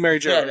 Only Mary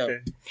Jo. Yeah, okay.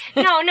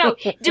 No.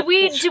 Did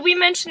we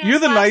mention this? You're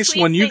the last nice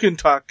week one. You can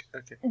talk.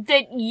 Okay.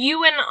 That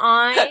you and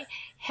I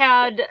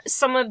had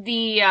some of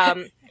the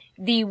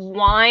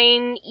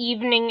wine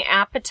evening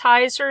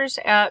appetizers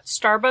at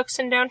Starbucks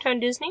in Downtown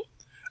Disney.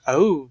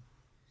 Oh.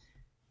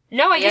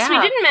 No, I guess we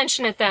didn't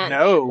mention it then.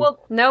 No.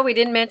 Well, no, we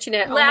didn't mention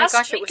it. Last oh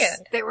my gosh,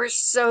 weekend. They were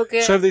so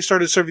good. So have they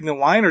started serving the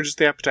wine or just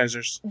the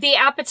appetizers? The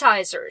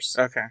appetizers.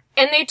 Okay.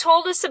 And they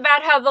told us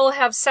about how they'll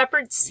have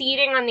separate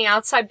seating on the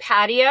outside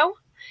patio.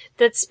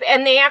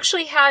 And they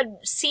actually had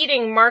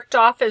seating marked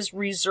off as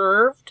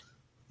reserved.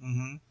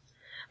 Mm-hmm.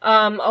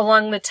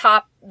 Along the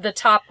top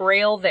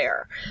rail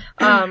there.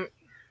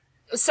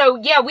 So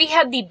yeah, we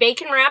had the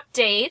bacon wrap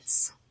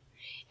dates.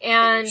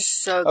 And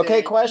so good.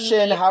 Okay,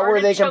 question: how were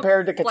they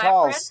compared to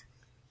Catal's?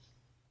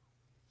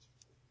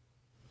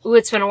 Ooh,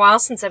 it's been a while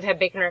since I've had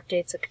bacon wrap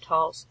dates at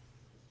Catal's.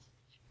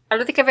 I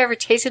don't think I've ever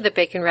tasted the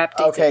bacon wrap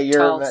dates. Okay, at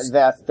Catal's.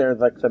 they're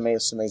like the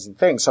most amazing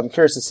thing. So I'm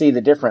curious to see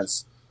the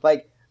difference.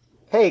 Like,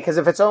 hey, because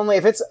if it's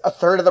a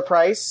third of the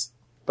price,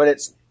 but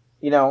it's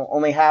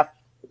only half.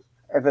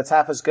 If it's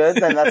half as good,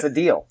 then that's a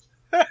deal.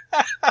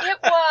 It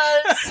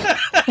was.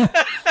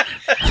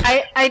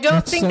 I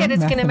don't think that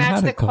it's going to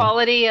match the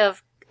quality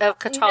of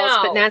Catal's,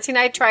 but Nancy and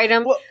I tried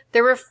them. Well,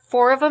 there were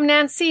 4 of them,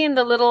 Nancy, in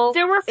the little...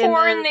 There were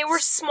 4, and they were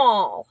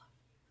small.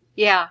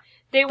 Yeah.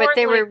 They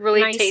were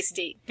really nice,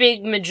 tasty.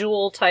 Big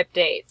Medjool type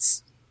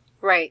dates.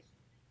 Right.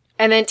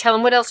 And then tell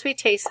them what else we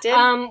tasted.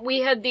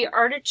 We had the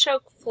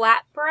artichoke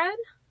flatbread.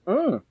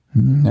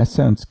 That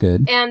sounds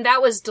good. And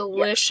that was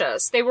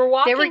delicious. Yeah.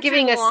 They were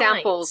giving us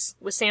samples.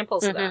 With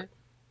samples of that.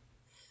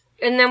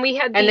 And then we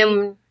had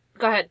go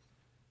ahead.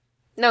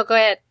 No, go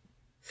ahead.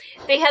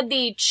 They had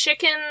the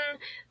chicken...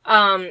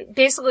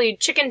 basically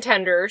chicken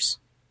tenders.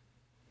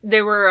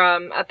 They were,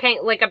 a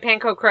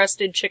panko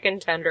crusted chicken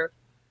tender.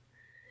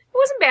 It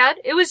wasn't bad.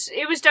 It was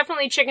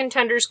definitely chicken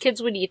tenders.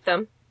 Kids would eat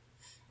them.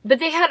 But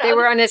they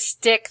were on a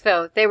stick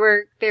though. It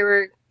was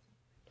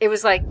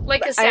like a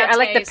satay. I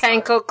like the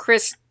panko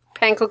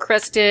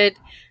crusted,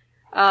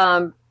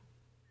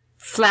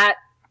 flat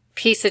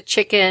piece of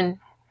chicken.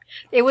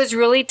 It was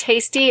really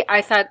tasty.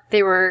 I thought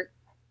they were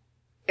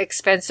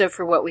expensive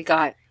for what we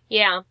got.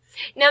 Yeah.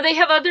 Now they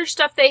have other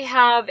stuff. They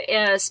have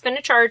a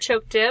spinach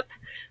artichoke dip.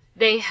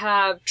 They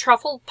have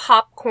truffled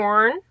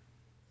popcorn.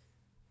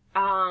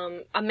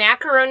 A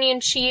macaroni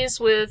and cheese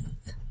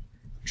with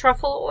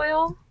truffle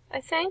oil,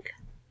 I think.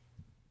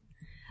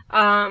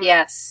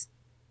 Yes.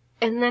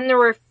 And then there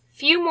were a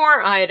few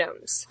more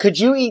items. Could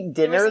you eat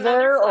dinner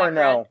there or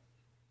no?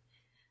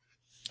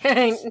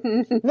 No,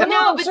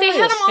 but they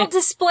had them all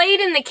displayed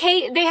in the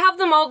case. They have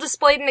them all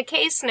displayed in the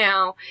case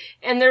now,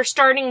 and they're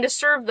starting to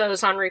serve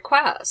those on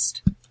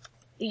request.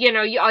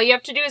 all you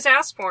have to do is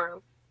ask for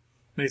them.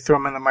 They throw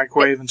them in the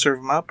microwave and serve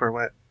them up, or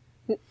what?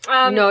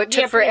 No, it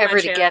took forever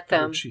to get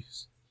them. Oh,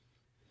 jeez.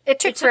 It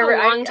took a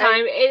long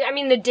time.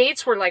 The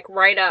dates were like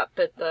right up,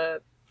 but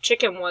the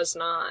chicken was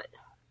not.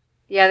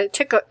 Yeah, it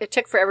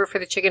took forever for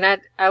the chicken.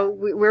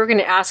 We were going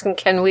to ask them,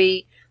 can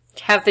we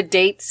have the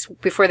dates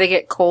before they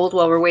get cold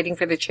while we're waiting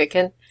for the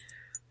chicken?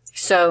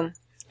 So,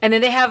 and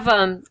then they have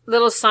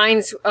little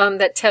signs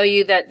that tell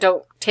you that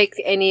don't take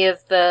any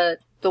of the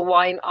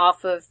wine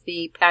off of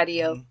the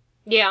patio.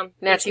 Yeah,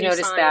 Nancy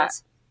noticed that.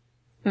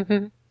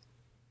 Mm-hmm.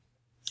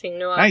 Seeing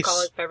no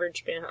alcoholic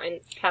beverage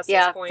past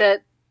this point. Yeah,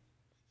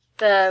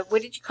 the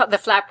what did you call it? The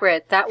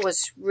flatbread? That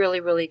was really,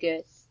 really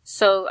good.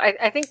 So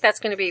I think that's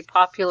going to be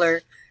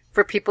popular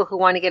for people who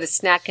want to get a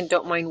snack and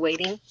don't mind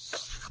waiting.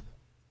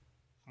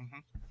 Mm-hmm.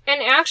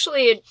 And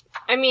actually,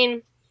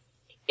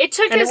 it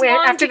took as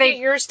long to get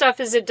your stuff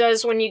as it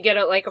does when you get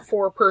a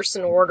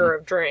 4-person order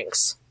of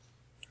drinks.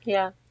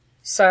 Yeah.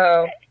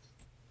 So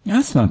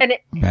that's not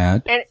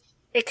bad. And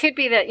it could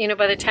be that,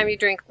 by the time you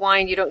drink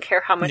wine, you don't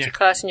care how much it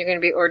costs and you're going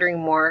to be ordering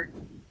more,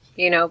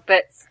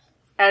 but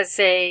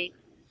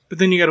But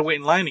then you got to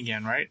wait in line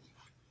again, right?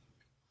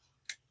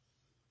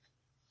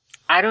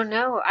 I don't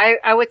know.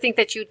 I would think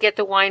that you'd get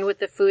the wine with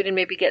the food and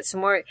maybe get some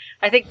more.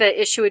 I think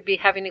the issue would be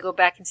having to go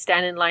back and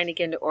stand in line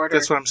again to order.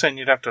 That's what I'm saying.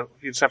 You'd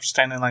just have to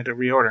stand in line to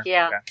reorder.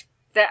 Yeah.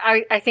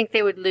 I think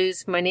they would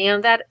lose money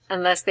on that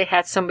unless they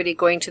had somebody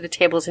going to the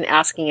tables and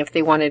asking if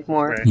they wanted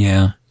more. Right.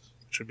 Yeah.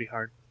 Should be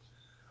hard.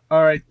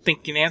 All right.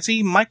 Thank you,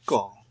 Nancy.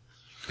 Michael.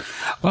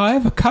 Well, I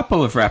have a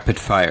couple of rapid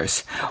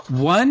fires.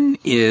 One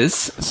is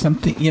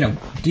something,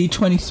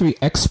 D23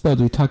 Expo that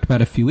we talked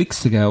about a few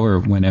weeks ago or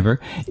whenever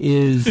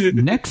is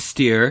next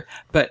year.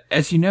 But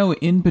as you know,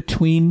 in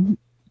between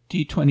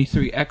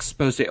D23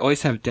 Expos, they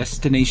always have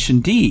Destination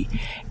D.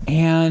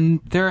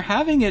 And they're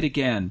having it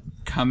again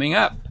coming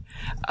up.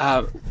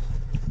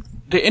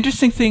 The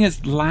interesting thing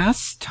is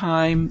last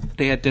time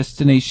they had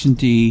Destination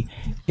D,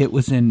 it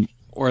was in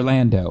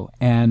Orlando,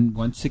 and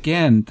once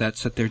again,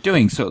 that's what they're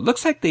doing. So it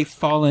looks like they've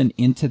fallen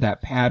into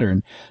that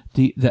pattern.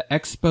 The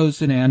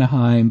Expo's in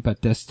Anaheim,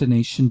 but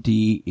Destination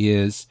D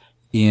is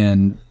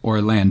in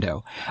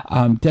Orlando.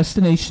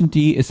 Destination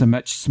D is a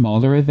much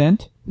smaller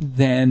event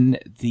than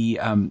the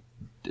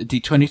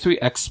D23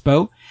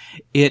 Expo.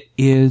 It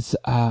is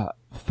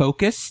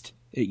focused.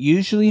 It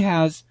usually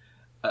has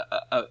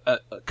a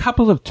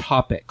couple of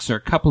topics or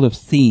a couple of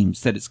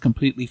themes that it's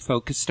completely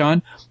focused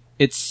on.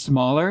 It's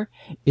smaller.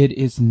 It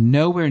is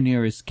nowhere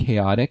near as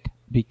chaotic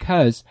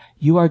because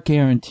you are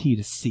guaranteed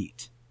a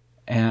seat.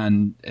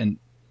 And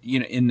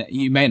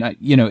you may not,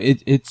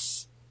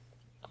 it's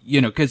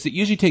because it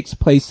usually takes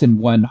place in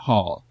one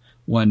hall,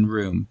 one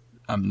room,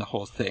 the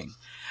whole thing.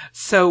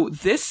 So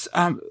this,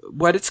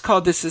 what it's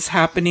called, this is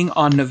happening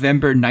on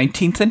November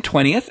 19th and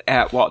 20th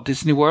at Walt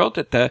Disney World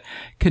at the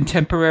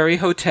Contemporary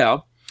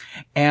Hotel.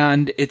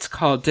 And it's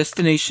called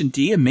Destination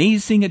D,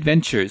 Amazing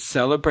Adventures,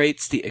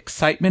 celebrates the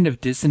excitement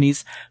of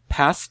Disney's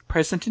past,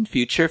 present, and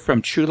future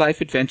from true life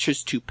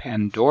adventures to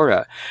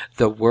Pandora,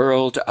 the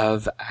world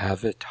of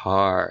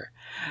Avatar.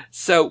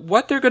 So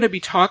what they're going to be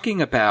talking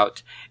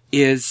about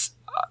is,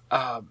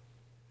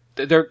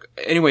 they're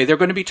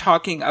going to be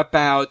talking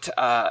about,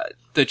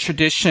 the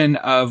tradition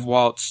of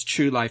Walt's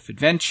true life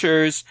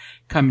adventures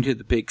coming to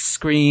the big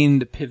screen,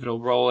 the pivotal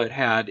role it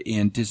had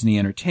in Disney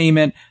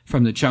entertainment,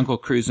 from the Jungle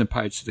Cruise and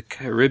Pirates of the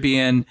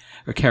Caribbean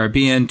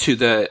to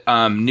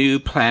the new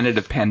planet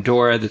of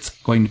Pandora that's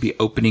going to be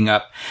opening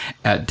up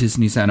at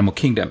Disney's Animal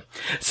Kingdom.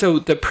 So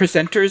the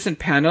presenters and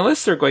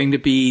panelists are going to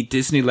be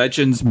Disney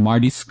legends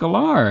Marty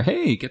Sklar.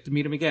 Hey, get to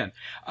meet him again.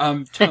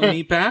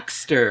 Tony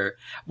Baxter,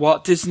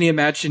 Walt Disney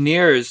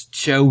Imagineers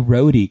Joe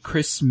Rohde,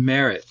 Chris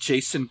Merritt,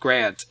 Jason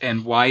Grant,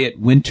 and Wyatt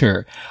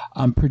Winter.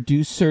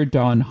 Producer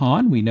Don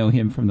Hahn, we know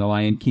him from The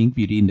Lion King,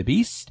 Beauty and the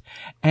Beast,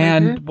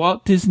 and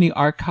Walt Disney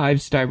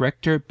Archives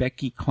director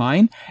Becky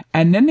Klein.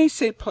 And then they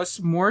say plus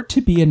more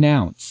to be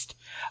announced.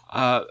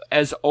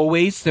 As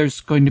always, there's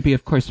going to be,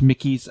 of course,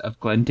 Mickey's of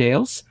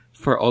Glendale's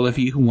for all of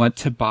you who want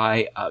to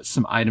buy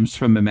some items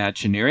from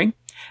Imagineering.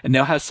 And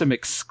they'll have some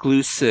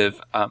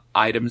exclusive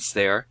items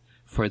there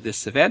for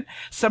this event.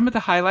 Some of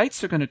the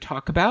highlights they're going to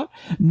talk about: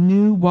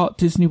 new Walt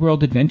Disney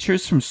World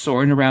adventures from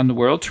Soarin' Around the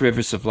World to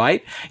Rivers of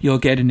Light. You'll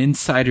get an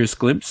insider's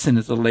glimpse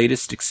into the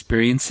latest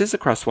experiences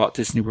across Walt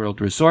Disney World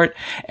Resort,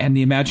 and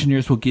the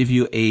Imagineers will give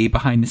you a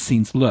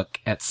behind-the-scenes look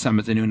at some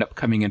of the new and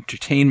upcoming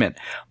entertainment.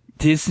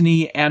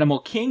 Disney Animal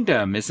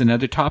Kingdom is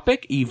another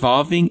topic,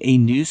 evolving a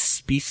new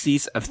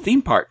species of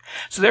theme park.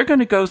 So they're going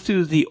to go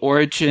through the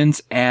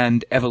origins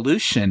and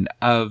evolution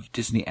of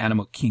Disney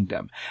Animal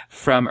Kingdom,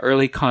 from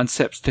early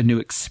concepts to new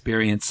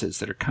experiences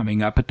that are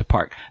coming up at the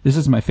park. This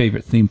is my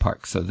favorite theme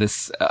park, so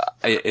this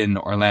in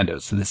Orlando,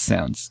 so this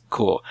sounds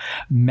cool.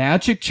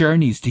 Magic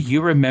Journeys, do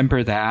you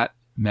remember that?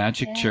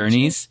 Magic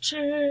Journeys?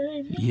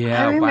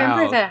 Yeah, I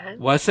remember wow. that.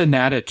 Wasn't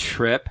that a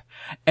trip?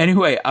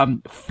 Anyway,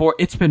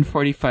 it's been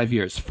 45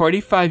 years.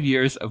 45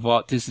 years of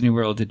Walt Disney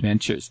World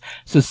Adventures.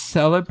 So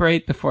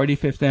celebrate the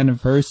 45th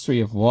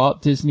anniversary of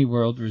Walt Disney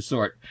World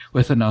Resort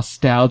with a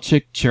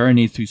nostalgic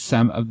journey through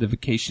some of the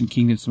Vacation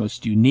Kingdom's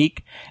most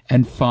unique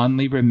and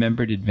fondly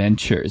remembered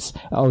adventures.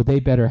 Oh, they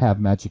better have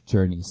Magic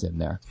Journeys in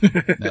there.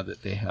 Now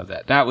that they have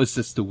that. That was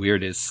just the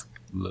weirdest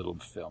little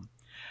film.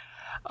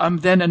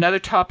 Then another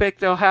topic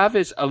they'll have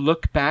is a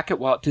look back at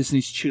Walt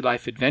Disney's True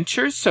Life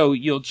Adventures. So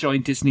you'll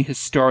join Disney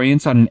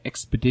historians on an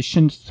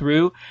expedition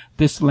through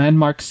this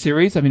landmark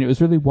series. I mean, it was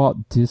really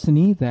Walt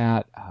Disney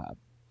that,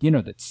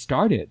 that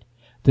started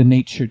the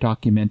nature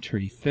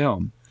documentary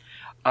film.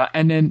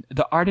 And then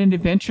the art and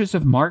adventures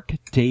of Mark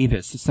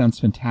Davis. This sounds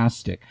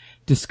fantastic.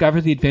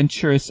 Discover the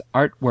adventurous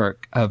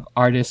artwork of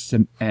artist,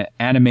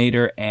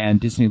 animator, and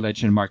Disney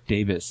legend Mark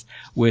Davis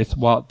with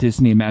Walt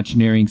Disney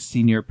Imagineering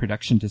senior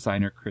production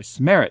designer Chris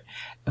Merritt,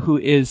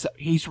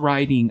 he's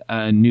writing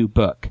a new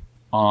book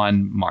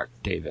on Mark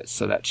Davis.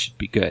 So that should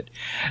be good.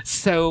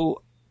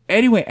 So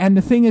anyway, and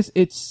the thing is,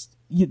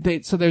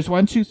 so there's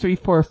 1, 2, 3,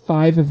 4,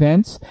 5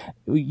 events.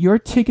 Your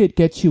ticket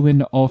gets you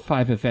into all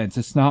 5 events.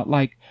 It's not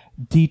like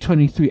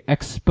D23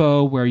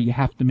 Expo where you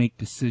have to make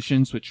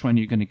decisions which one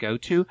you're going to go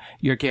to.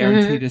 You're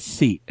guaranteed a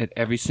seat at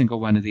every single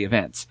one of the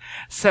events.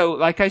 So,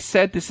 like I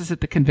said, this is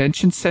at the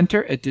Convention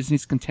Center at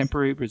Disney's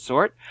Contemporary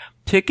Resort.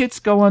 Tickets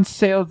go on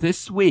sale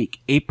this week,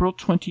 April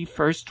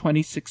 21st,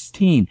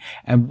 2016.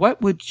 And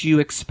what would you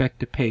expect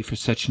to pay for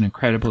such an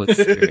incredible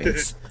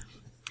experience?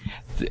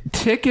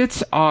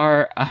 Tickets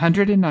are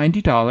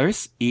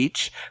 $190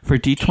 each for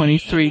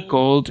D23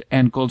 Gold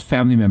and Gold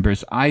family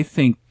members. I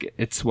think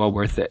it's well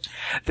worth it.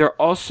 They're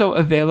also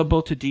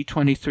available to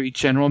D23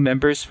 General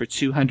members for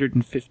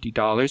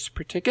 $250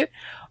 per ticket.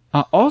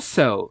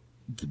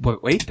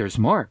 Wait, there's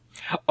more.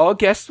 All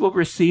guests will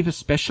receive a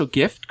special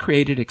gift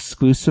created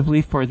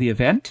exclusively for the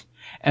event.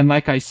 And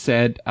like I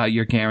said,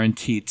 you're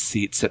guaranteed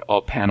seats at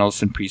all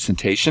panels and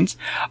presentations.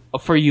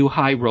 For you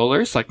high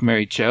rollers like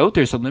Mary Jo,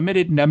 there's a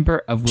limited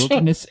number of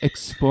Wilderness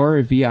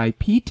Explorer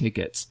VIP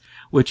tickets,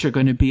 which are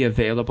going to be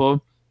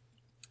available.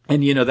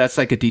 And, that's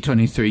like a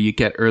D23. You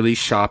get early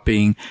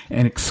shopping,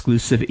 an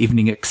exclusive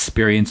evening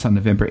experience on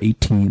November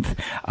 18th,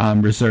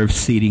 reserved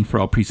seating for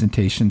all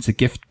presentations, a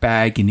gift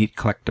bag, unique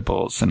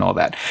collectibles, and all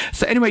that.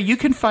 So anyway, you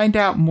can find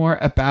out more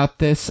about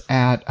this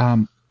at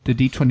the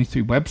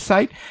D23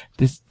 website,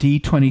 this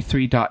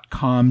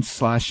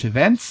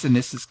d23.com/events, and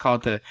this is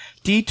called the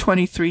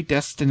D23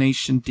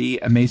 Destination D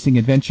Amazing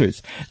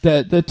Adventures.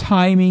 The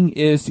timing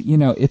is,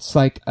 it's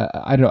like,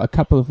 a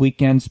couple of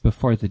weekends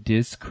before the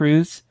Diz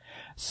cruise.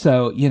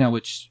 So,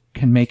 which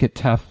can make it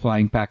tough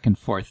flying back and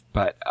forth.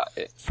 But,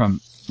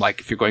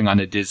 if you're going on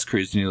a Diz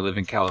cruise and you live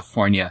in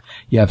California,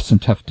 you have some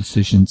tough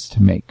decisions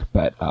to make.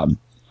 But,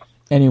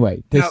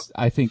 anyway,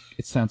 I think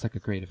it sounds like a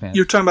great event.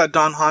 You're talking about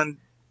Don Hahn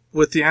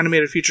with the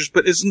animated features,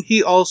 but isn't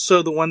he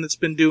also the one that's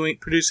been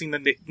producing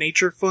the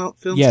nature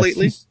films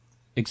lately?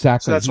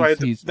 Exactly. So that's why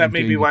that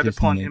may be why they're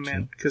pulling him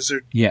in, because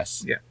they're yeah,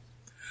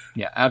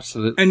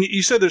 absolutely. And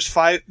you said there's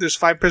five.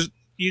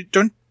 You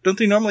don't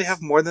they normally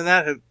have more than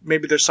that?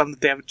 Maybe there's some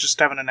that they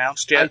haven't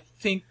announced yet.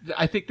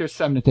 I think there's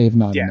some that they have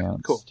not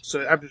announced. Cool. So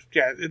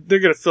they're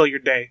gonna fill your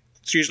day.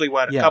 It's usually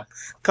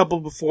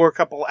couple before, a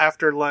couple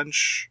after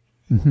lunch.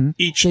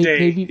 Each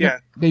day.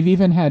 They've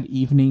even had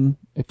evening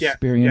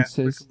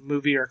experiences. Like a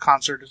movie or a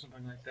concert or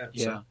something like that.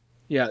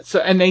 So,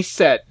 and they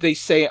say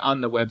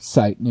on the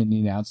website in the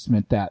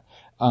announcement that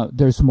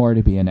there's more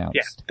to be announced.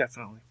 Yeah,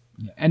 definitely.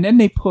 Yeah. And then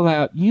they pull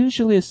out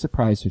usually a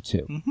surprise or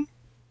two. Mm-hmm.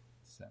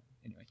 So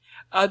anyway,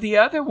 the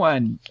other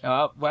one,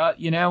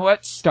 you know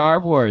what? Star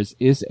Wars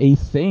is a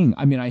thing.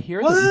 I mean, I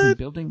hear they're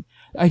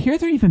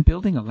even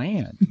building a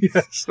land.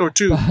 Yes, or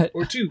two.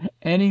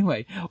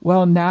 Anyway,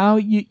 well, now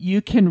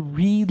you can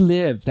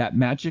relive that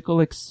magical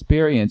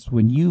experience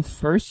when you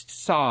first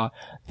saw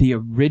the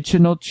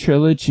original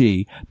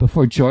trilogy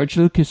before George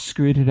Lucas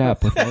screwed it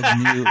up with all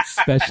the new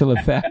special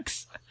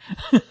effects.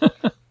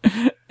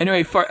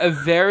 Anyway, for a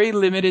very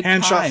limited time.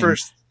 Hand shot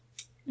first.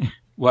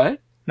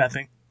 What?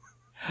 Nothing.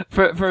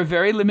 For a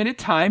very limited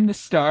time,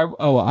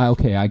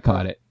 okay, I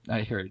got it.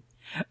 I heard.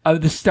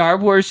 The Star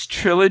Wars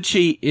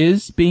trilogy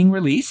is being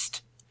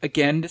released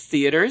again to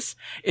theaters.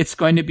 It's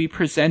going to be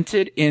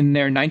presented in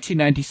their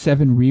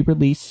 1997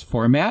 re-release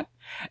format,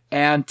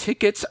 and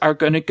tickets are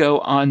going to go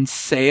on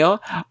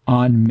sale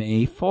on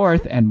May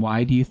 4th. And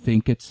why do you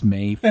think it's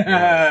May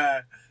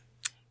 4th?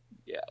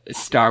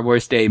 Star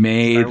Wars Day,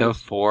 May the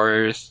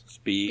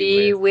 4th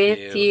be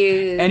with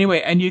you.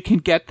 Anyway, and you can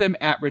get them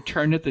at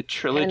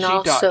returnofthetrilogy.com. And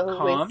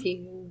also with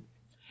you.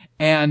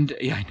 And,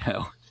 I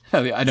know.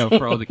 I know,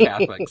 for all the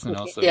Catholics and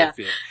also with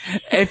you.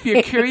 If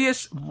you're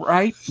curious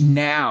right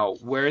now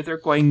where they're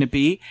going to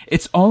be,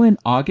 it's all in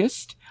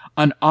August.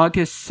 On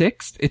August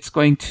 6th, it's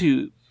going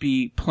to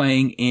be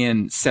playing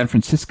in San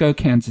Francisco,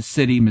 Kansas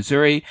City,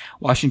 Missouri,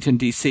 Washington,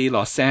 D.C.,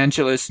 Los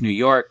Angeles, New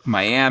York,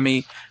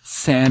 Miami,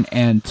 San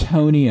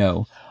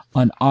Antonio.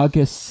 On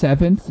August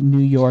 7th, New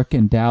York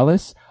and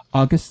Dallas.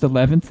 August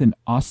 11th in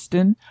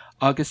Austin.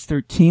 August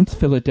 13th,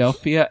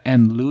 Philadelphia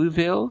and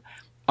Louisville.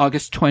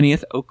 August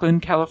 20th,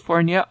 Oakland,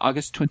 California.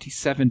 August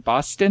 27,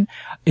 Boston.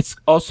 It's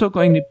also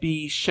going to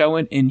be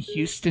shown in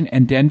Houston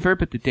and Denver,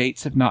 but the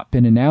dates have not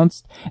been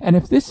announced. And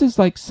if this is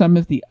like some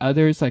of the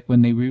others, like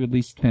when they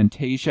re-released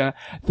Fantasia,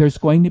 there's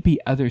going to be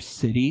other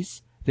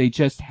cities. They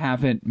just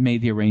haven't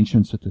made the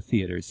arrangements with the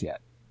theaters yet.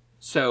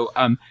 So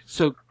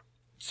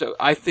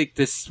I think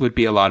this would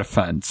be a lot of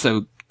fun.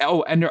 So,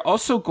 and they're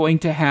also going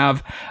to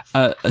have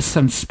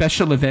some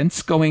special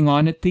events going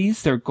on at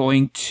these. They're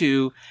going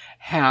to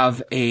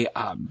have each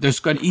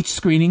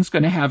screening's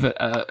going to have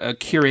a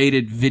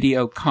curated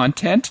video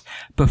content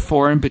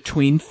before and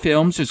between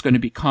films. There's going to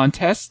be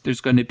contests. There's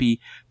going to be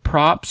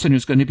props, and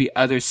there's going to be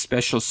other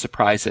special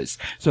surprises.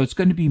 So it's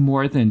going to be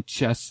more than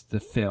just the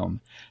film.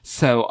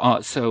 So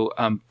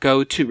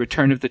go to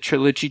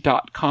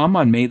returnofthetrilogy.com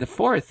on May the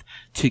 4th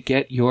to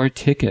get your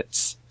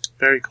tickets.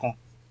 Very cool.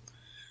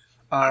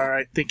 All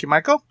right. Thank you,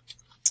 Michael.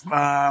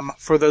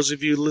 For those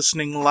of you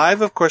listening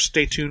live, of course,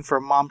 stay tuned for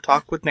Mom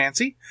Talk with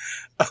Nancy.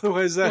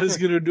 Otherwise, that is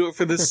going to do it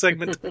for this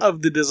segment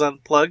of the Diz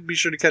Unplugged. Be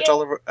sure to catch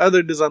all of our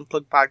other Diz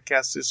Unplugged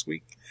podcasts this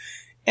week.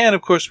 And,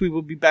 of course, we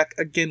will be back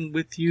again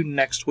with you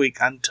next week.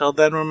 Until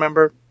then,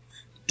 remember,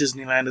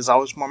 Disneyland is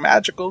always more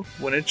magical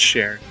when it's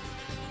shared.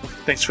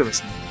 Thanks for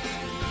listening.